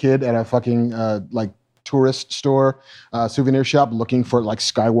a little kid at a fucking tourist store, souvenir shop, looking for like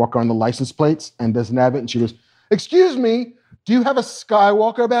Skywalker on the license plates and doesn't have it. And she goes, excuse me, do you have a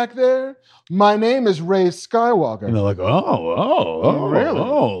Skywalker back there? My name is Rey Skywalker. And they're like, really?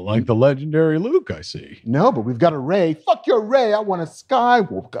 Oh, like the legendary Luke, I see. No, but we've got a Rey. Fuck your Rey. I want a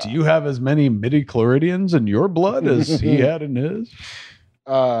Skywalker. Do you have as many midi-chloridians in your blood as he had in his?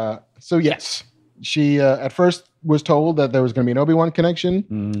 So yes, she at first was told that there was going to be an Obi-Wan connection.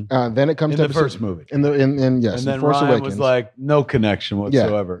 Mm-hmm. Then it comes to the first movie. And then Force Awakens was like no connection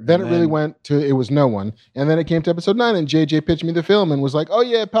whatsoever. Yeah. Then it really went to it was no one. And then it came to episode 9, and JJ pitched me the film and was like, "Oh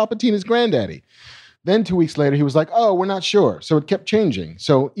yeah, Palpatine is granddaddy." Then 2 weeks later, he was like, "Oh, we're not sure." So it kept changing.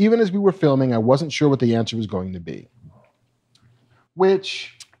 So even as we were filming, I wasn't sure what the answer was going to be.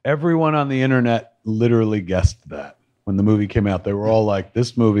 Which everyone on the internet literally guessed that when the movie came out. They were all like,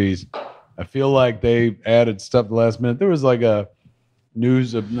 "This movie's." I feel like they added stuff the last minute. There was like a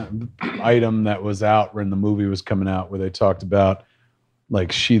news item that was out when the movie was coming out where they talked about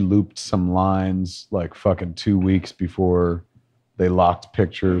like she looped some lines like fucking 2 weeks before they locked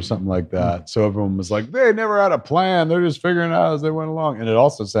picture or something like that. So everyone was like, they never had a plan. They're just figuring it out as they went along. And it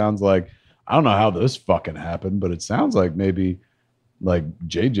also sounds like, I don't know how this fucking happened, but it sounds like maybe like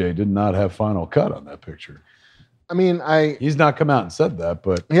JJ did not have final cut on that picture. I mean, he's not come out and said that,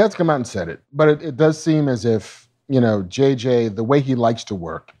 but he has come out and said it. But it does seem as if, JJ, the way he likes to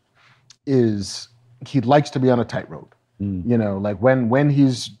work is he likes to be on a tightrope. Like when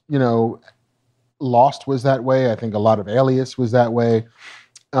he's, Lost was that way. I think a lot of Alias was that way.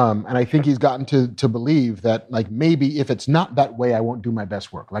 And I think he's gotten to believe that, like, maybe if it's not that way, I won't do my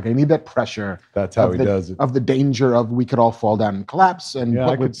best work. Like, I need that pressure. That's how he does it. Of the danger of we could all fall down and collapse and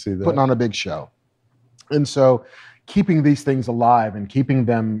I could see that. Putting on a big show. And so keeping these things alive and keeping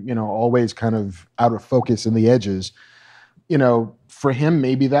them, always kind of out of focus in the edges, for him,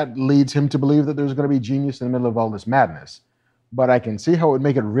 maybe that leads him to believe that there's going to be genius in the middle of all this madness. But I can see how it would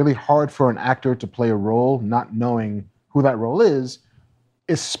make it really hard for an actor to play a role not knowing who that role is,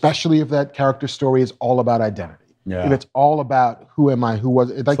 especially if that character story is all about identity. Yeah. If it's all about who am I, who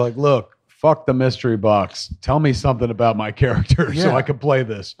was it? It's like, look, fuck the mystery box. Tell me something about my character so I can play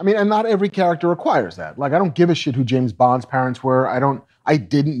this. I mean, and not every character requires that. Like, I don't give a shit who James Bond's parents were. I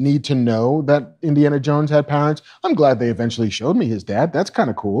didn't need to know that Indiana Jones had parents. I'm glad they eventually showed me his dad. That's kind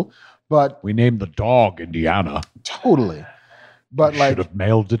of cool. But we named the dog Indiana. Totally. But should have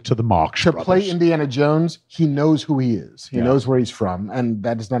mailed it to the Marx Brothers. Play Indiana Jones, he knows who he is. He knows where he's from, and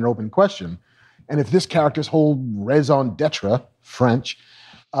that is not an open question. And if this character's whole raison d'etre, French,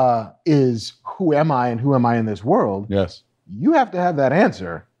 is who am I and who am I in this world? Yes. You have to have that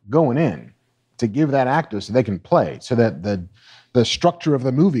answer going in to give that actor so they can play, so that the structure of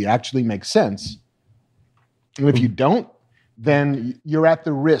the movie actually makes sense. And if you don't, then you're at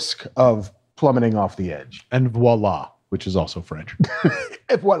the risk of plummeting off the edge. And voila. Which is also French.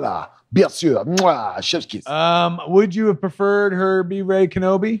 Et voilà. Bien sûr. Mwah. Chef's kiss. Would you have preferred her be Rey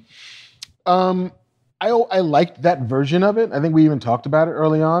Kenobi? I liked that version of it. I think we even talked about it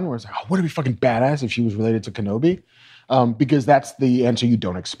early on, where it's like, wouldn't it be fucking badass if she was related to Kenobi? Because that's the answer you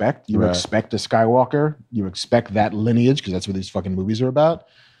don't expect. You expect a Skywalker. You expect that lineage, because that's what these fucking movies are about.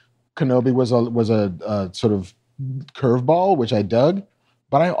 Kenobi was a sort of curveball, which I dug.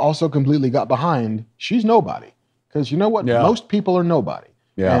 But I also completely got behind, she's nobody. Because you know what? Yeah. Most people are nobody.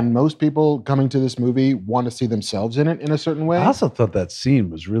 Yeah. And most people coming to this movie want to see themselves in it in a certain way. I also thought that scene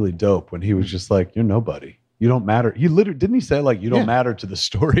was really dope when he was just like, you're nobody. You don't matter. He literally, didn't he say like, you don't matter to the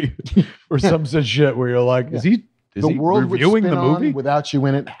story or some such shit where you're like, is he reviewing the movie? Without you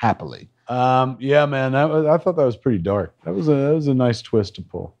in it happily. Yeah, man. I thought that was pretty dark. That was a nice twist to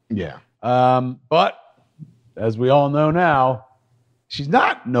pull. Yeah. But as we all know now, she's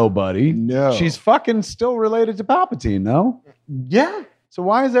not nobody. No. She's fucking still related to Palpatine, no? Yeah. So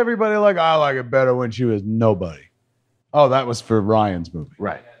why is everybody like, I like it better when she was nobody? Oh, that was for Ryan's movie.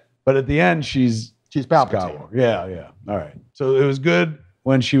 Right. But at the end, she's Palpatine. Skywalker. Yeah. All right. So it was good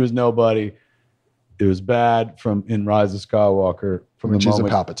when she was nobody. It was bad in Rise of Skywalker from the moment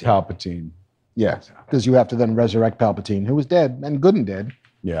Palpatine. Yeah. Because you have to then resurrect Palpatine, who was dead and good and dead.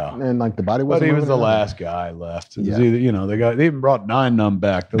 Yeah, and like the body wasn't. But he was the last guy left. It was either, they even brought Nine Numb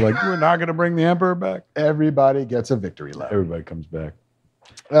back. They're like, we're not going to bring the Emperor back. Everybody gets a victory lap. Everybody comes back.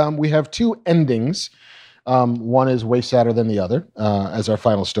 We have two endings. One is way sadder than the other, as our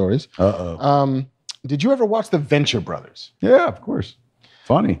final stories. Did you ever watch the Venture Brothers? Yeah, of course.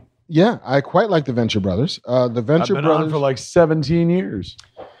 Funny. Yeah, I quite like the Venture Brothers. The Venture I've been Brothers on for like 17 years.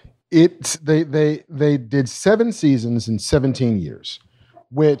 They did 7 seasons in 17 years.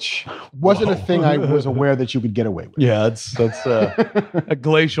 Which wasn't a thing I was aware that you could get away with. Yeah, that's a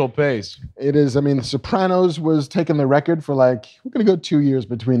glacial pace. It is. I mean, The Sopranos was taking the record for like, we're going to go 2 years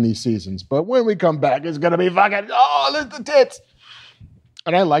between these seasons. But when we come back, it's going to be fucking, there's the tits.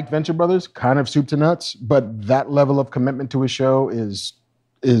 And I like Venture Brothers, kind of soup to nuts. But that level of commitment to a show is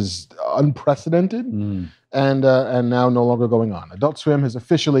unprecedented. And now no longer going on. Adult Swim has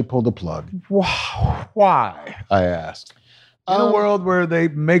officially pulled the plug. Wow. Why, I asked. In a world where they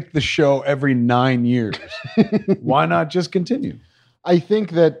make the show every 9 years, why not just continue? I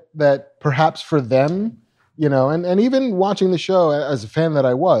think that perhaps for them, and even watching the show as a fan that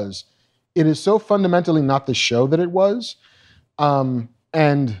I was, it is so fundamentally not the show that it was. And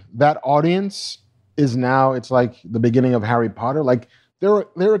that audience is now, it's like the beginning of Harry Potter. Like there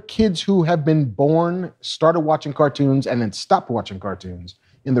are kids who have been born, started watching cartoons, and then stopped watching cartoons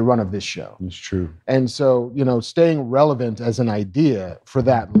in the run of this show. It's true. And so, staying relevant as an idea for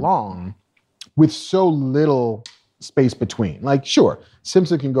that long with so little space between. Like, sure,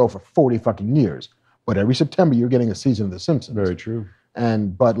 Simpson can go for 40 fucking years, but every September you're getting a season of The Simpsons. Very true.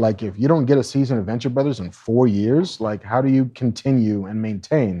 But like, if you don't get a season of Venture Brothers in 4 years, like, how do you continue and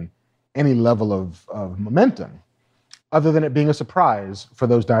maintain any level of momentum other than it being a surprise for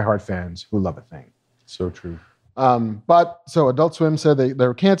those diehard fans who love a thing? So true. But so Adult Swim said they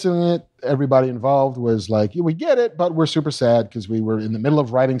were canceling it. Everybody involved was like, we get it, but we're super sad because we were in the middle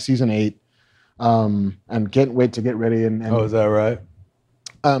of writing season 8 and can't wait to get ready. And oh, is that right?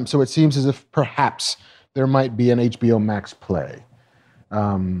 So it seems as if perhaps there might be an HBO Max play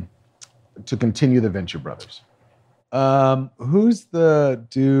to continue the Venture Brothers. Who's the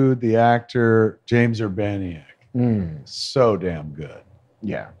dude, the actor, James Urbaniak? So damn good.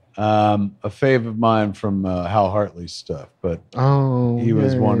 Yeah. A fave of mine from Hal Hartley's stuff, but he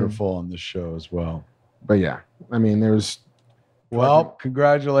was wonderful on this show as well. But yeah, I mean, there's... Well,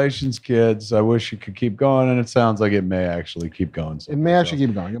 congratulations, kids. I wish you could keep going, and it sounds like it may actually keep going. It may actually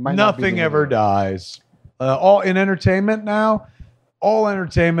keep going. It might Nothing ever dies. All in entertainment now, all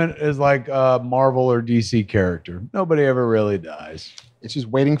entertainment is like a Marvel or DC character. Nobody ever really dies. It's just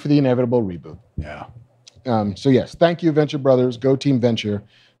waiting for the inevitable reboot. Yeah. So yes, thank you, Venture Brothers. Go Team Venture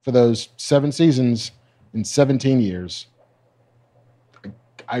for those 7 seasons in 17 years.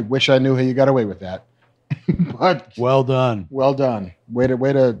 I wish I knew how you got away with that. But well done. Well done. Way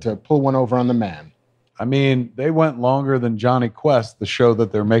to pull one over on the man. I mean, they went longer than Johnny Quest, the show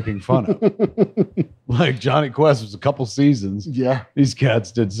that they're making fun of. Like Johnny Quest was a couple seasons. Yeah. These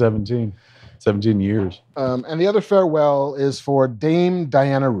cats did 17 years. And the other farewell is for Dame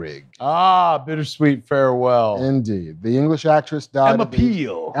Diana Rigg. Ah, bittersweet farewell. Indeed. The English actress died. Emma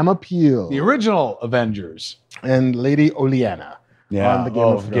Peel. Emma Peel. The original Avengers. And Lady Olenna. Yeah, on the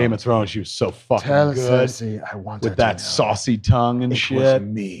Game of Thrones. She was so fucking Tell good. Cersei, I want with that saucy tongue and shit. It was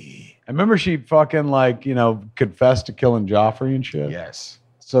me. I remember she fucking confessed to killing Joffrey and shit. Yes,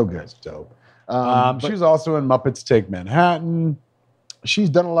 so good. That's dope. She was also in Muppets Take Manhattan. She's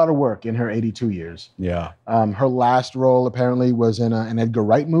done a lot of work in her 82 years. Yeah. Her last role apparently was in an Edgar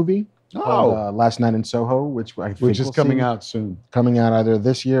Wright movie. Called, Last Night in Soho, which is coming out soon. Coming out either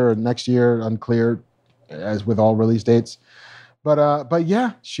this year or next year, unclear, as with all release dates. But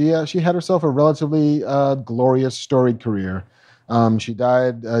yeah, she had herself a relatively glorious, storied career. She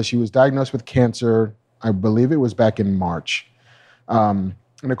died. She was diagnosed with cancer. I believe it was back in March. And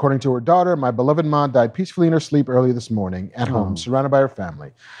according to her daughter, my beloved Ma died peacefully in her sleep early this morning at home, surrounded by her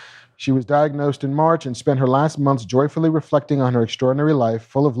family. She was diagnosed in March and spent her last months joyfully reflecting on her extraordinary life,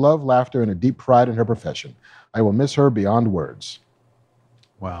 full of love, laughter, and a deep pride in her profession. I will miss her beyond words.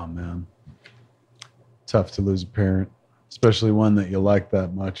 Wow, man. Tough to lose a parent. Especially one that you like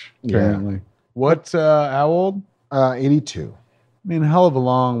that much, apparently. Yeah. How old? 82. I mean, hell of a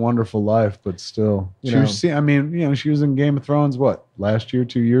long, wonderful life, but still. She was in Game of Thrones, last year,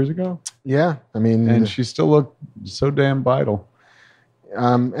 2 years ago? Yeah, I mean... And she still looked so damn vital.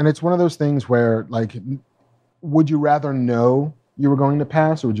 And it's one of those things where, like, would you rather know you were going to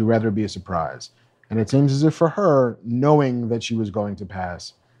pass, or would you rather it be a surprise? And it seems as if for her, knowing that she was going to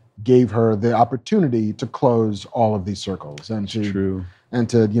pass gave her the opportunity to close all of these circles and to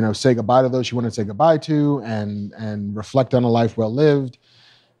say goodbye to those she wanted to say goodbye to, and reflect on a life well lived,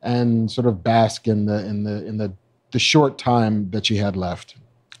 and sort of bask in the short time that she had left.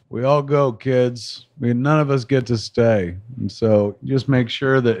 We all go, kids. None of us get to stay, and so just make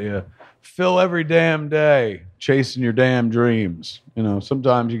sure that you fill every damn day chasing your damn dreams.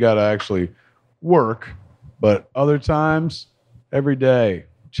 Sometimes you got to actually work, but other times, every day,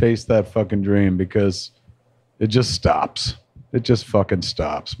 chase that fucking dream, because it just stops. It just fucking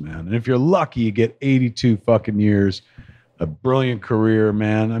stops, man. And if you're lucky, you get 82 fucking years, a brilliant career,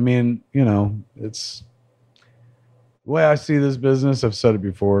 man. I mean, it's the way I see this business. I've said it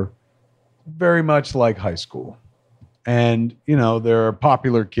before, very much like high school. And, there are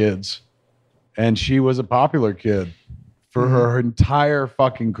popular kids, and she was a popular kid for her entire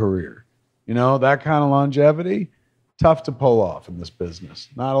fucking career. That kind of longevity, tough to pull off in this business.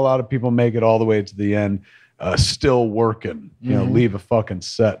 Not a lot of people make it all the way to the end, still working, leave a fucking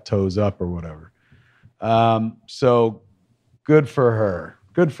set toes up or whatever. So good for her.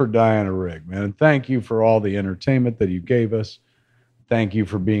 Good for Diana Rigg, man. And thank you for all the entertainment that you gave us. Thank you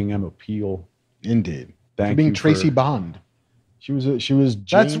for being Emma Peel. Indeed. Thank for being you Tracy Bond. She was Jane.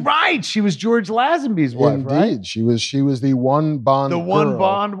 That's right. She was George Lazenby's wife. Indeed. Right? She was the one Bond. The one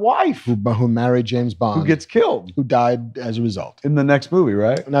Bond wife who married James Bond, who gets killed, who died as a result in the next movie,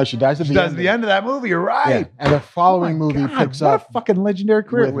 right? No, she dies at the end of that movie. You're right. Yeah. And the following movie picks up a fucking legendary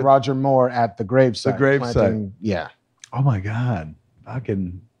career with Roger Moore at the gravesite. The gravesite. Yeah. Oh my God. I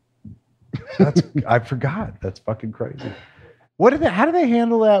forgot. That's fucking crazy. How do they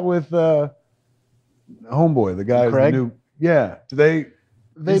handle that with Homeboy, the guy Craig? Yeah. Do they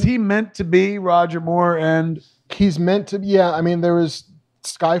is he meant to be Roger Moore? And he's meant to. Yeah. I mean, there was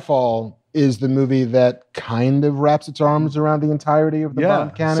Skyfall is the movie that kind of wraps its arms around the entirety of the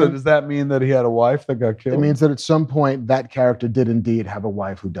Bond canon. So does that mean that he had a wife that got killed? It means that at some point that character did indeed have a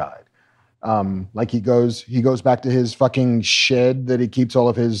wife who died. Like he goes back to his fucking shed that he keeps all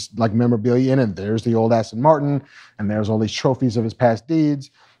of his like memorabilia in, and there's the old Aston Martin, and there's all these trophies of his past deeds,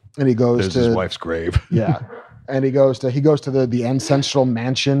 and he goes there's to his wife's grave. Yeah, and he goes to the ancestral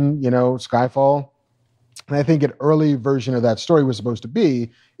mansion, Skyfall. And I think an early version of that story was supposed to be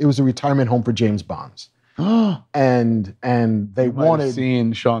it was a retirement home for James Bonds. and they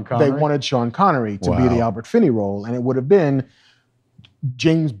wanted Sean Connery. They wanted Sean Connery to be the Albert Finney role, and it would have been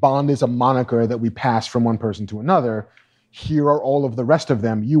James Bond is a moniker that we pass from one person to another. Here are all of the rest of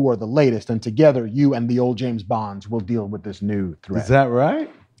them. You are the latest, and together you and the old James Bonds will deal with this new threat. Is that right?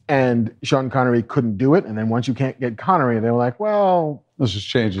 And Sean Connery couldn't do it. And then once you can't get Connery, they were like, well, let's just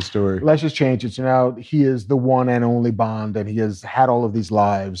change the story. Let's just change it. So now he is the one and only Bond, and he has had all of these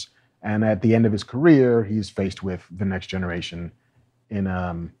lives. And at the end of his career, he's faced with the next generation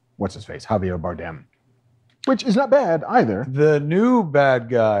in, what's his face? Javier Bardem. Which is not bad either. The new bad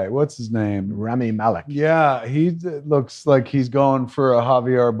guy, what's his name? Rami Malek. Yeah, he looks like he's going for a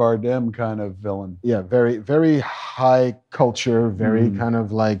Javier Bardem kind of villain. Yeah, very, very high culture, very kind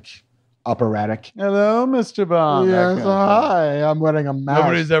of like operatic. Hello, Mr. Bond. Yes, hi. I'm wearing a mask.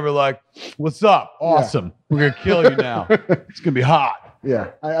 Nobody's ever like, what's up? Awesome. Yeah. We're going to kill you now. It's going to be hot. Yeah.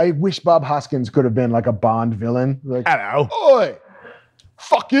 I wish Bob Hoskins could have been like a Bond villain. Like, hello. Oi,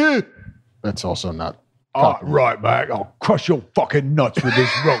 fuck you. That's also not. Right back. I'll crush your fucking nuts with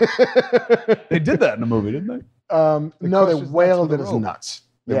this rope. They did that in the movie, didn't they? No, they wailed at his nuts.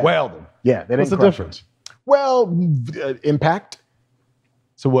 They wailed him. Yeah, they didn't. What's the difference? Well, impact.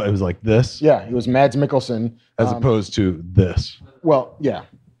 So what? It was like this? Yeah, it was Mads Mikkelsen. As opposed to this. Well, yeah.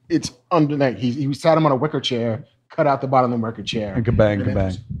 It's under that. He sat him on a wicker chair, cut out the bottom of the wicker chair. And kabang,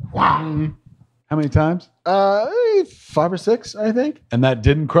 kabang. Wow. How many times? 5 or 6, I think. And that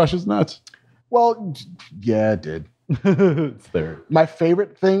didn't crush his nuts? Well, yeah, it did. It's there. My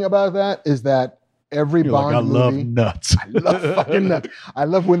favorite thing about that is that every Bond movie. I love nuts. I love fucking nuts. I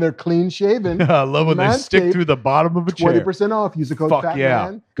love when they're clean shaven. I love when they stick through the bottom of a chair. 20% off. Use the code Fuck yeah.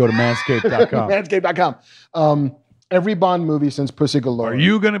 FATMAN. Go to manscaped.com. Manscaped.com. Every Bond movie since Pussy Galore. Are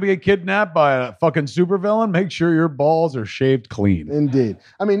you going to be kidnapped by a fucking supervillain? Make sure your balls are shaved clean. Indeed.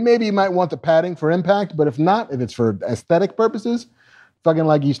 I mean, maybe you might want the padding for impact, but if not, if it's for aesthetic purposes, fucking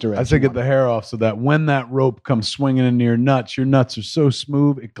like Easter eggs. I say get the hair off so that when that rope comes swinging into your nuts are so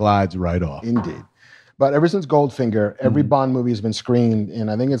smooth, it glides right off. Indeed. But ever since Goldfinger, every Bond movie has been screened in,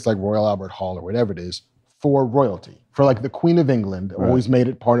 I think it's like Royal Albert Hall or whatever it is, for royalty. For like the Queen of England, always made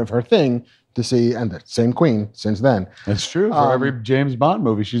it part of her thing to see, and the same queen since then. That's true. For every James Bond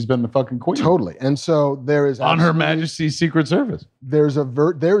movie, she's been the fucking queen. Totally. And so there is on Her Majesty's Secret Service. There's a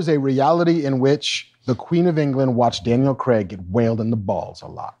reality in which the Queen of England watched Daniel Craig get whaled in the balls a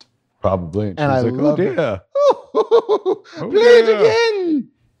lot. Probably. And I like, love oh dear. Play it again.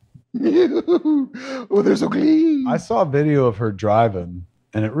 Oh, they're so clean. I saw a video of her driving,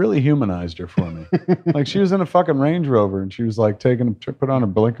 and it really humanized her for me. Like she was in a fucking Range Rover, and she was like put on a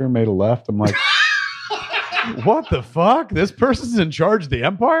blinker, made a left. I'm like, what the fuck? This person's in charge of the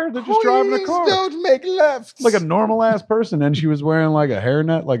empire? They're just driving a car. Don't make lefts. Like a normal ass person, and she was wearing like a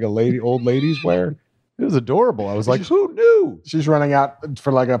hairnet, like old ladies wear. It was adorable. I was like, who knew? She's running out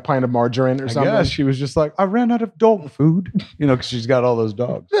for like a pint of margarine or something. Yeah, she was just like, I ran out of dog food. Because she's got all those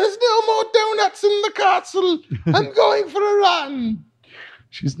dogs. There's no more donuts in the castle. I'm going for a run.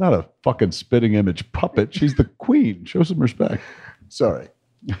 She's not a fucking spitting image puppet. She's the queen. Show some respect. Sorry.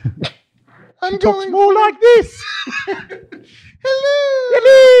 She talks more like this.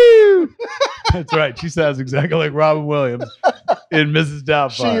 Hello. That's right. She sounds exactly like Robin Williams in Mrs.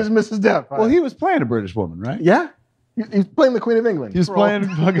 Doubtfire. She is Mrs. Doubtfire. Well, he was playing a British woman, right? Yeah. He's playing the Queen of England. He was playing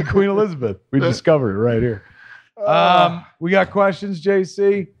fucking Queen Elizabeth. We discovered it right here. We got questions,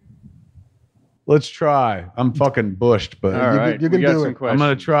 JC? Let's try. I'm fucking bushed, but all right, you can do it. I'm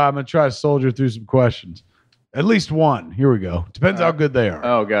gonna try to soldier through some questions. At least one. Here we go. Depends how good they are.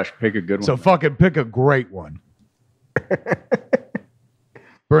 Oh gosh, pick a good one. So fucking pick a great one.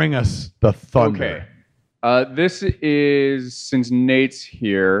 Bring us the thunder. Okay. This is, since Nate's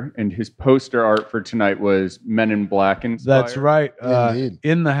here and his poster art for tonight was Men in Black inspired. That's right.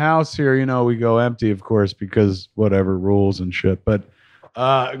 In the house here, we go empty, of course, because whatever rules and shit. But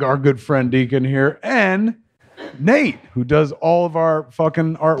our good friend Deacon here and Nate, who does all of our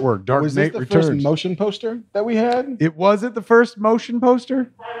fucking artwork. Dark Was Nate this the Returns. first motion poster that we had? Was it the first motion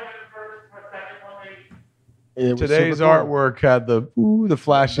poster? Today's super cool. artwork had the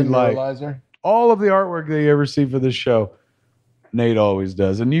flashing light. Neuralizer. All of the artwork that you ever see for this show, Nate always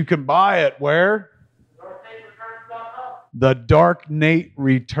does. And you can buy it where?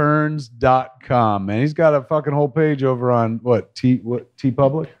 TheDarkNateReturns.com. Man, he's got a fucking whole page over on T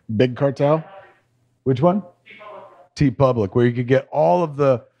Public? Big Cartel? Which one? T Public, where you could get all of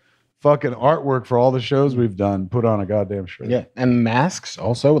the fucking artwork for all the shows we've done put on a goddamn shirt. Yeah, and masks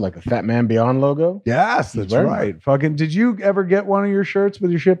also, like the Fat Man Beyond logo. Yes, that's right. Fucking, did you ever get one of your shirts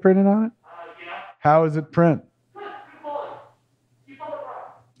with your shit printed on it? How is it print?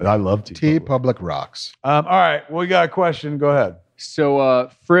 I love T Public rocks. All right, well, we got a question. Go ahead.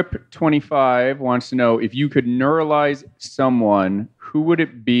 So Fripp25 wants to know, if you could neuralize someone, who would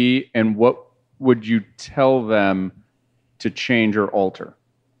it be and what would you tell them to change or alter?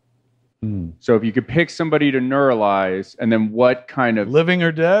 So if you could pick somebody to neuralize, and then what kind of... Living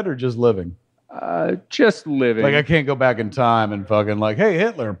or dead, or just living? Just living. Like, I can't go back in time and fucking like, hey,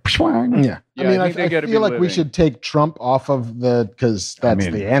 Hitler. Yeah. I mean, I feel like we should take Trump off of because that's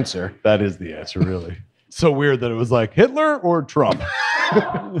the answer. That is the answer, really. So weird that it was like Hitler or Trump.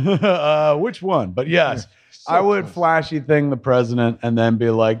 Which one? But yes, I would flashy thing the president and then be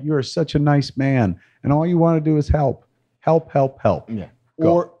like, you're such a nice man. And all you want to do is help. Help, help, help. Yeah.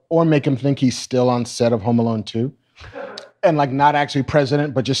 Or make him think he's still on set of Home Alone 2. And like not actually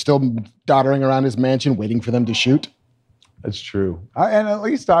president, but just still doddering around his mansion waiting for them to shoot. That's true. And at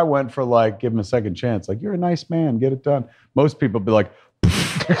least I went for like, give him a second chance. Like, you're a nice man. Get it done. Most people be like,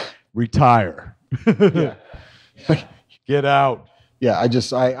 retire. Yeah. Get out. Yeah, I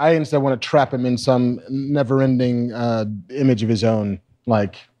instead want to trap him in some never-ending image of his own.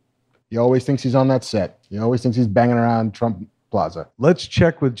 Like, he always thinks he's on that set. He always thinks he's banging around Trump Plaza. Let's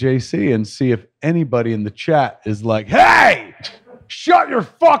check with JC and see if anybody in the chat is like, hey, shut your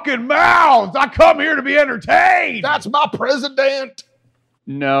fucking mouths. I come here to be entertained. That's my president.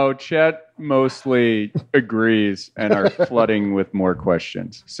 No, chat mostly agrees and are flooding with more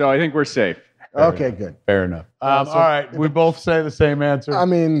questions. So I think we're safe. Okay, good. Fair enough. All right. We both say the same answer. I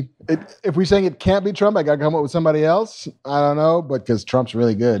mean, if we're saying it can't be Trump, I got to come up with somebody else. I don't know, but because Trump's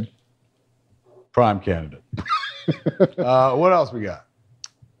really good. Prime candidate. What else we got?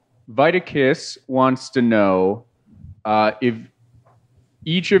 Vitakiss wants to know if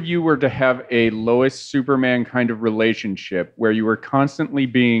each of you were to have a Lois Superman kind of relationship where you were constantly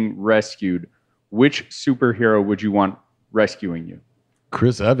being rescued, which superhero would you want rescuing you?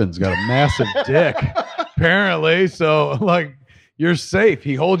 Chris Evans got a massive dick, apparently. So, like, you're safe.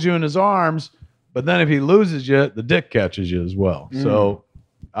 He holds you in his arms, but then if he loses you, the dick catches you as well. So,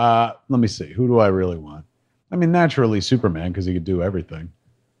 let me see. Who do I really want? I mean, naturally Superman, because he could do everything.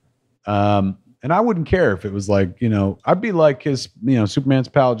 And I wouldn't care if it was like, I'd be like his, Superman's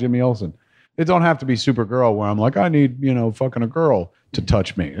pal, Jimmy Olsen. It don't have to be Supergirl where I'm like, I need, fucking a girl to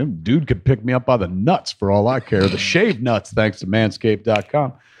touch me. Dude could pick me up by the nuts for all I care. The shaved nuts, thanks to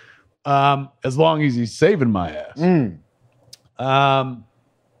manscaped.com. As long as he's saving my ass. All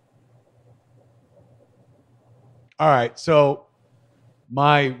right. So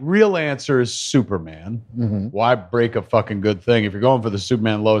my real answer is Superman. Why break a fucking good thing? If you're going for the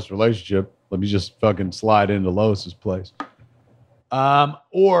Superman-Lois relationship, let me just fucking slide into Lois's place.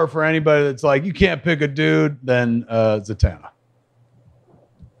 Or for anybody that's like, you can't pick a dude, then Zatanna.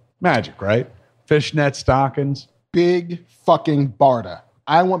 Magic, right? Fishnet stockings. Big fucking Barda.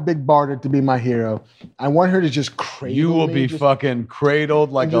 I want Big Barda to be my hero. I want her to just cradle You will be fucking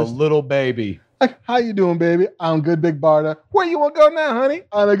cradled like a little baby. Like, how you doing, baby? I'm good, Big Barda. Where you want to go now, honey?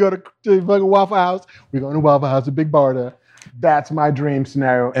 I'm going to go to fucking Waffle House. We're going to Waffle House with Big Barda. That's my dream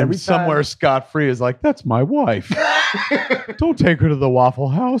scenario. And somewhere scot-free is like, that's my wife. Don't take her to the Waffle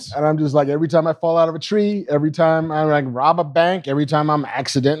House. And I'm just like, every time I fall out of a tree, every time I like rob a bank, every time I'm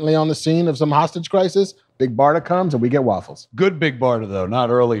accidentally on the scene of some hostage crisis, Big Barda comes and we get waffles. Good Big Barda, though.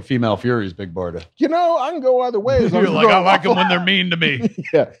 Not early Female Fury's Big Barda. I can go either way. You're like, I like them when they're mean to me.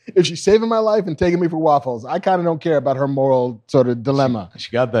 Yeah. If she's saving my life and taking me for waffles, I kind of don't care about her moral sort of dilemma.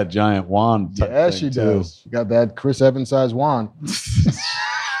 She got that giant wand. Yeah, she does. She got that Chris Evans size wand.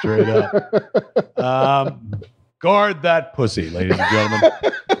 Straight up. Guard that pussy, ladies and gentlemen.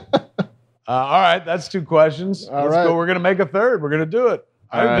 All right, that's 2 questions. Let's go. We're going to make a third. We're going to do it.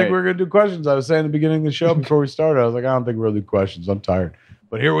 I didn't think we were going to do questions. I was saying at the beginning of the show before we started, I was like, I don't think we'll do questions. I'm tired.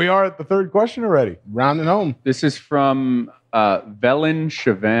 But here we are at the 3rd question already. Rounding home. This is from Velen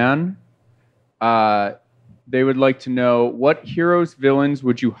Chavan. They would like to know, what heroes, villains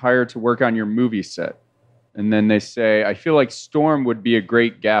would you hire to work on your movie set? And then they say, I feel like Storm would be a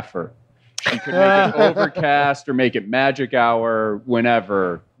great gaffer. She could make it overcast or make it magic hour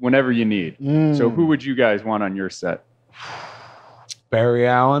whenever you need. So who would you guys want on your set? Barry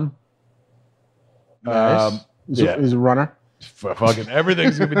Allen. Nice. He's a runner. Fucking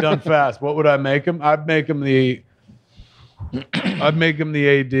everything's gonna be done fast. What would I make him? I'd make him the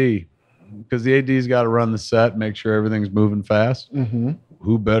AD, because the AD's got to run the set, make sure everything's moving fast. Mm-hmm.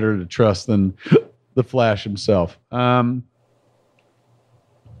 Who better to trust than the Flash himself? I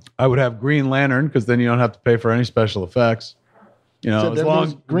would have Green Lantern, because then you don't have to pay for any special effects. You know, as long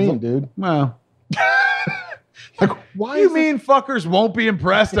as green, dude. Well. Like, why you mean fuckers won't be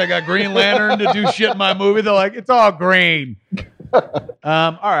impressed I got Green Lantern to do shit in my movie? They're like, it's all green.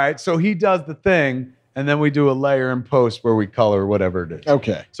 All right, so he does the thing, and then we do a layer in post where we color whatever it is.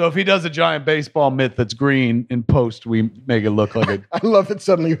 Okay. So if he does a giant baseball mitt that's green, in post we make it look like a... I love that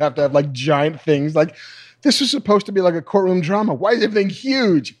suddenly you have to have like giant things. Like, this is supposed to be like a courtroom drama. Why is everything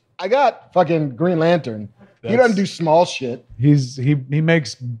huge? I got fucking Green Lantern. He doesn't do small shit. He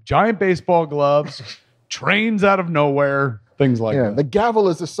makes giant baseball gloves... trains out of nowhere, things like that. The gavel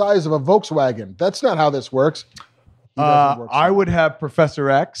is the size of a Volkswagen. That's not how this works. I would have Professor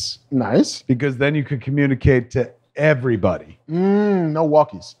X. Nice. Because then you could communicate to everybody. No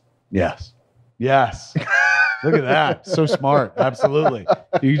walkies. Yes. Look at that. So smart. Absolutely.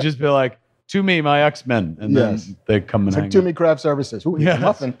 You could just be like, to me, my X-Men. And then they come and it's hang like to me craft services. Ooh,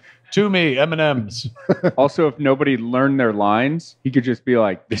 muffin. To me, M&M's. Also, if nobody learned their lines, he could just be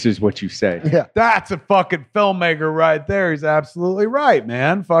like, this is what you say. Yeah. That's a fucking filmmaker right there. He's absolutely right,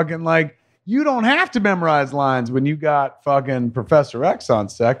 man. Fucking like, you don't have to memorize lines when you got fucking Professor X on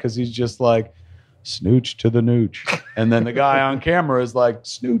set, because he's just like, snooch to the nooch. And then the guy on camera is like,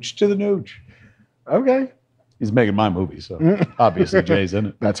 snooch to the nooch. Okay. He's making my movie, so obviously Jay's in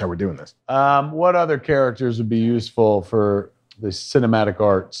it. That's how we're doing this. What other characters would be useful for the cinematic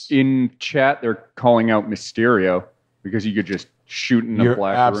arts? In chat, they're calling out Mysterio, because you could just shoot in a black room.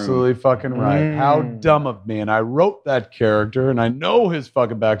 You're absolutely fucking right. How dumb of me. And I wrote that character, and I know his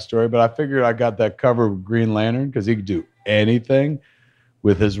fucking backstory, but I figured I got that covered with Green Lantern, because he could do anything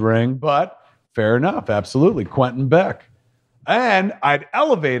with his ring. But fair enough. Absolutely. Quentin Beck. And I'd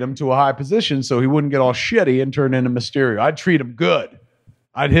elevate him to a high position so he wouldn't get all shitty and turn into Mysterio. I'd treat him good.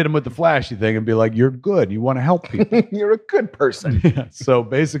 I'd hit him with the flashy thing and be like, you're good. You want to help people. You're a good person. Yeah, so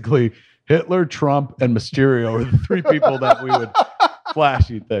basically, Hitler, Trump, and Mysterio are the three people that we would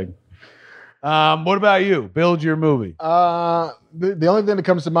flashy thing. What about you? Build your movie. The only thing that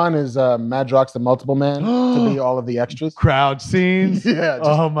comes to mind is Madrox the Multiple Man to be all of the extras. Crowd scenes. Yeah.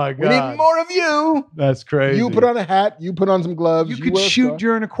 Oh my God. We need more of you. That's crazy. You put on a hat. You put on some gloves. You could shoot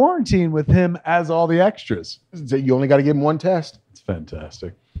during a quarantine with him as all the extras. You only got to give him one test. It's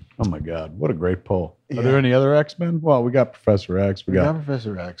fantastic. Oh my God. What a great poll. Are there any other X-Men? Well, we got Professor X. We got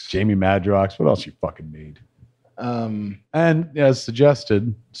Professor X. Jamie Madrox. What else you fucking need? And as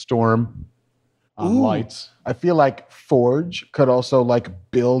suggested, Storm on lights. I feel like Forge could also like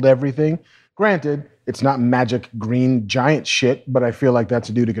build everything. Granted, it's not magic green giant shit, but I feel like that's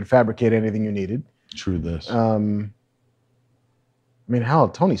a dude who could fabricate anything you needed. True this. I mean, hell,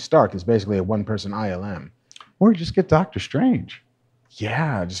 Tony Stark is basically a one-person ILM. Or just get Doctor Strange.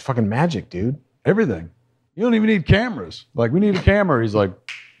 Yeah, just fucking magic, dude. Everything. You don't even need cameras. Like, we need a camera. He's like,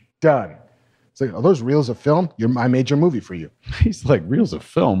 done. It's like, are those reels of film? I made your movie for you. He's like, reels of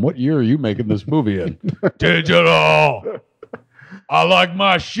film? What year are you making this movie in? Digital. I like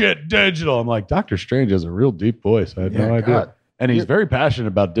my shit digital. I'm like, Doctor Strange has a real deep voice. I had no idea. God. And he's very passionate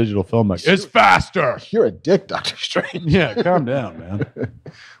about digital filmmaking. It's faster. You're a dick, Doctor Strange. Yeah, calm down, man.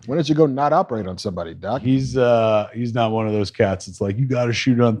 When did you go not operate on somebody, Doc? He's not one of those cats. It's like, you got to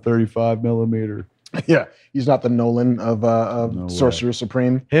shoot on 35 millimeter. Yeah, he's not the Nolan of Sorcerer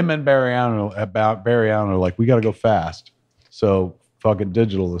Supreme. Him and Barry Allen are like, we got to go fast. So fucking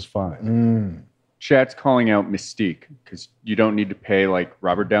digital is fine. Chat's calling out Mystique, because you don't need to pay like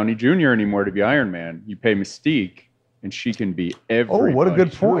Robert Downey Jr. anymore to be Iron Man. You pay Mystique, and she can be everybody. Oh, what a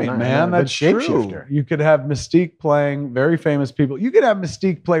good point, man. That's true. You could have Mystique playing very famous people. You could have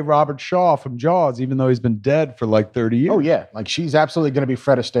Mystique play Robert Shaw from Jaws, even though he's been dead for like 30 years. Oh, yeah. Like, she's absolutely going to be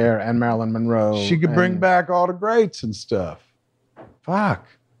Fred Astaire and Marilyn Monroe. She could bring back all the greats and stuff. Fuck.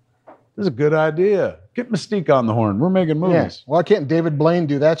 This is a good idea. Get Mystique on the horn. We're making movies. Yeah. Why can't David Blaine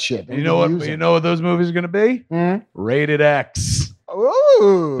do that shit? You know what those movies are going to be? Rated X.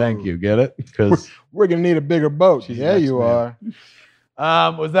 Ooh. Thank you. Get it? Because we're going to need a bigger boat. Yeah, you are.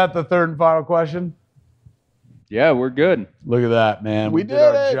 Was that the third and final question? Yeah, we're good. Look at that, man. We did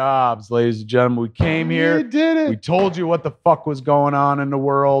our jobs, ladies and gentlemen. We came here. We did it. We told you what the fuck was going on in the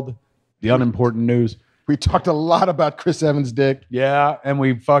world. The unimportant news. We talked a lot about Chris Evans' dick. Yeah, and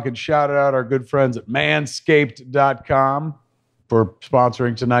we fucking shouted out our good friends at manscaped.com for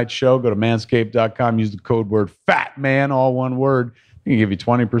sponsoring tonight's show. Go to manscaped.com, use the code word FATMAN, all one word. We can give you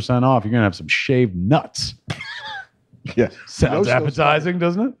 20% off. You're going to have some shaved nuts. Yeah. Sounds appetizing,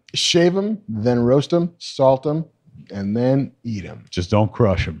 doesn't it? Shave them, then roast them, salt them, and then eat them. Just don't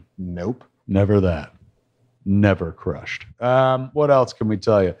crush them. Nope. Never that. Never crushed. What else can we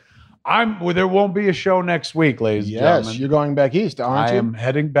tell you? There won't be a show next week, ladies and gentlemen. Yes, you're going back east, aren't you? I am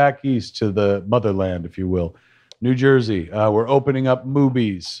heading back east to the motherland, if you will. New Jersey. We're opening up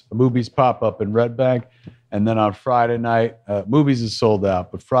Movies. A Movies pop-up in Red Bank. And then on Friday night, Movies is sold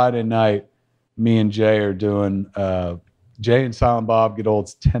out. But Friday night, me and Jay are doing Jay and Silent Bob Get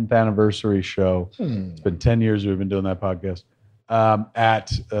Old's 10th anniversary show. It's been 10 years we've been doing that podcast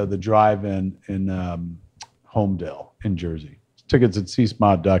at the drive-in in Homedale in Jersey. Tickets at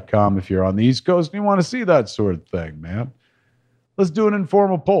csmod.com if you're on the East Coast and you want to see that sort of thing, man. Let's do an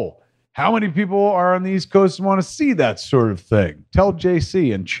informal poll. How many people are on the East Coast and want to see that sort of thing? Tell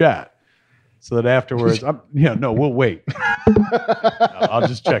JC in chat so that afterwards, we'll wait. I'll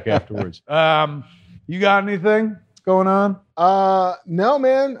just check afterwards. You got anything going on? No,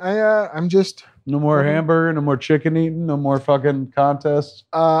 man. I'm just... No more hamburger, no more chicken eating, no more fucking contests.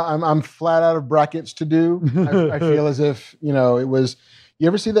 I'm flat out of brackets to do. I feel as if, it was. You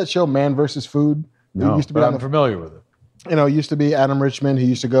ever see that show Man vs. Food? No, it used to be but I'm familiar with it. It used to be Adam Richman who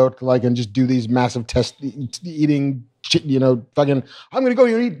used to go and just do these massive eating. Fucking. I'm gonna go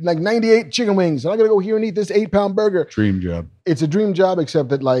here and eat like 98 chicken wings, and I'm gonna go here and eat this 8-pound burger. Dream job. It's a dream job, except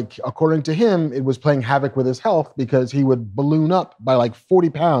that according to him, it was playing havoc with his health because he would balloon up by 40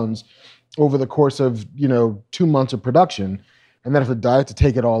 pounds. Over the course of 2 months of production, and then have to diet to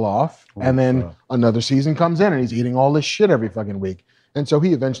take it all off, and then another season comes in and he's eating all this shit every fucking week, and so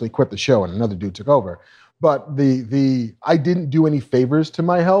he eventually quit the show and another dude took over. But I didn't do any favors to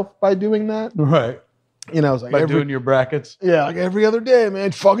my health by doing that. Right. It was by doing your brackets. Yeah, every other day,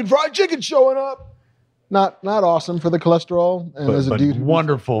 man, fucking fried chicken showing up. Not awesome for the cholesterol, and but, as a dude,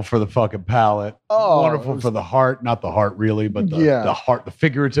 wonderful for the fucking palate. Oh, wonderful for the heart, not the heart really, but the heart, the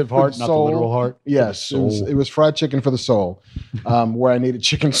figurative heart, not the literal heart. Yes, it was fried chicken for the soul, where I needed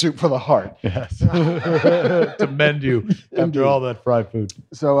chicken soup for the heart. Yes, to mend you after all that fried food.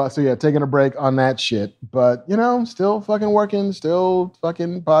 So yeah, taking a break on that shit, but still fucking working, still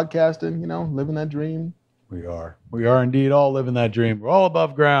fucking podcasting, living that dream. We are indeed all living that dream. We're all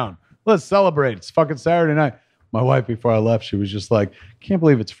above ground. Let's celebrate. It's fucking Saturday night. My wife, before I left, she was just like, can't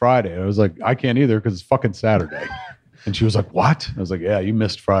believe it's Friday. I was like, I can't either because it's fucking Saturday. And she was like, what? I was like, yeah, you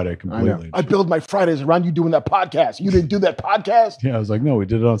missed Friday completely. I build my Fridays around you doing that podcast. You didn't do that podcast? Yeah, I was like, no, we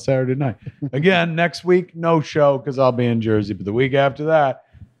did it on Saturday night. Again, next week, no show because I'll be in Jersey. But the week after that,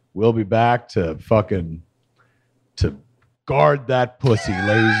 we'll be back to guard that pussy,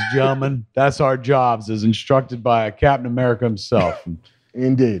 ladies and gentlemen. That's our jobs as instructed by Captain America himself.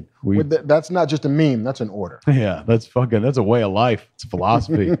 Indeed. That's not just a meme. That's an order. Yeah, that's a way of life. It's a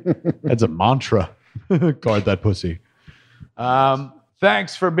philosophy. That's a mantra. Guard that pussy.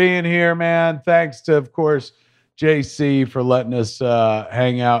 Thanks for being here, man. Thanks to, of course, JC for letting us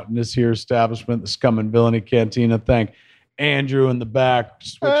hang out in this here establishment, the Scum and Villainy Cantina. Thank Andrew in the back,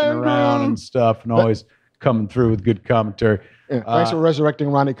 switching around and stuff, and always coming through with good commentary. Yeah, thanks for resurrecting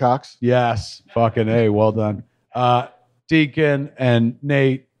Ronnie Cox. Yes, fucking A, well done. Deacon and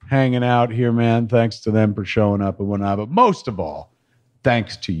Nate hanging out here, man. Thanks to them for showing up and whatnot. But most of all,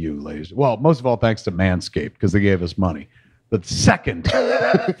 thanks to you, ladies. Well, most of all, thanks to Manscaped because they gave us money. But second,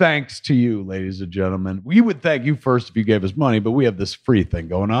 thanks to you, ladies and gentlemen. We would thank you first if you gave us money, but we have this free thing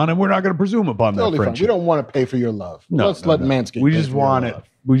going on, and we're not going to presume upon that friendship. We don't want to pay for your love. Let's let Manscaped. We just want it.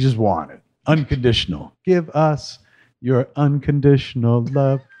 We just want it. Unconditional. Give us your unconditional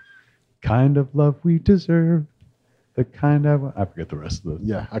love. Kind of love we deserve. The kind of... I forget the rest of this.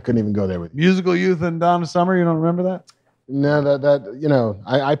 Yeah, I couldn't even go there with you. Musical Youth and Donna Summer, you don't remember that? No,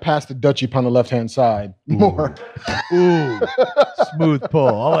 I passed the Dutchie upon the left-hand side more. Ooh, smooth pull.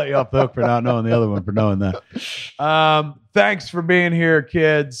 I'll let you off the hook for not knowing the other one for knowing that. Thanks for being here,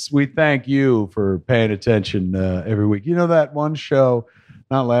 kids. We thank you for paying attention every week. You know that one show,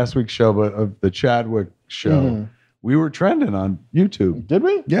 not last week's show, but of the Chadwick show, mm-hmm. We were trending on YouTube. Did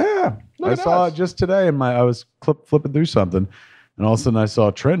we? Yeah. I saw it just today, and I was flipping through something, and all of a sudden I saw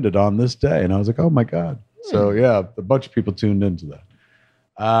it trended on this day, and I was like, oh, my God. So, yeah, a bunch of people tuned into that.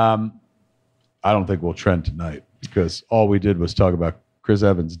 I don't think we'll trend tonight because all we did was talk about Chris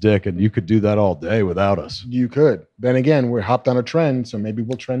Evans' dick, and you could do that all day without us. You could. Then again, we're hopped on a trend, so maybe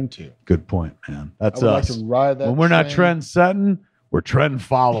we'll trend too. Good point, man. That's us. Like to ride that when we're not trend setting, we're trend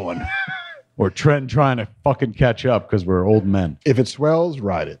following. Or Trent trying to fucking catch up because we're old men. If it swells,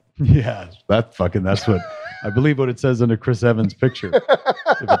 ride it. Yeah, that's what I believe what it says under Chris Evans' picture.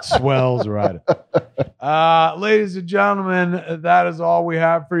 If it swells, ride it. Ladies and gentlemen, that is all we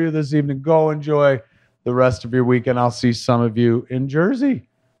have for you this evening. Go enjoy the rest of your weekend. I'll see some of you in Jersey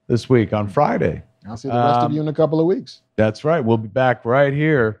this week on Friday. I'll see the rest of you in a couple of weeks. That's right. We'll be back right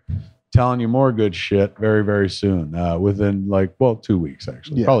here telling you more good shit very, very soon. Within 2 weeks,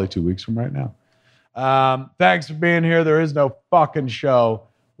 actually. Yeah. Probably 2 weeks from right now. Thanks for being here. There is no fucking show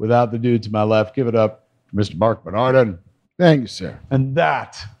without the dude to my left. Give it up for Mr. Mark Bernardin. Thank you, sir. And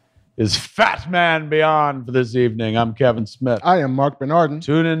that is Fat Man Beyond for this evening. I'm Kevin Smith. I am Mark Bernardin.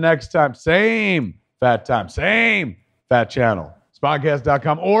 Tune in next time. Same fat time. Same fat channel.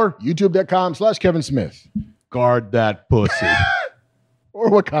 Spotcast.com or YouTube.com/Kevin Smith. Guard that pussy. Or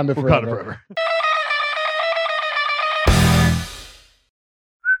Wakanda Forever.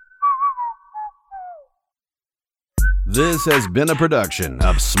 This has been a production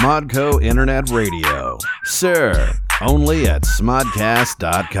of Smodco Internet Radio. Sir, only at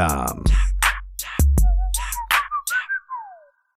smodcast.com.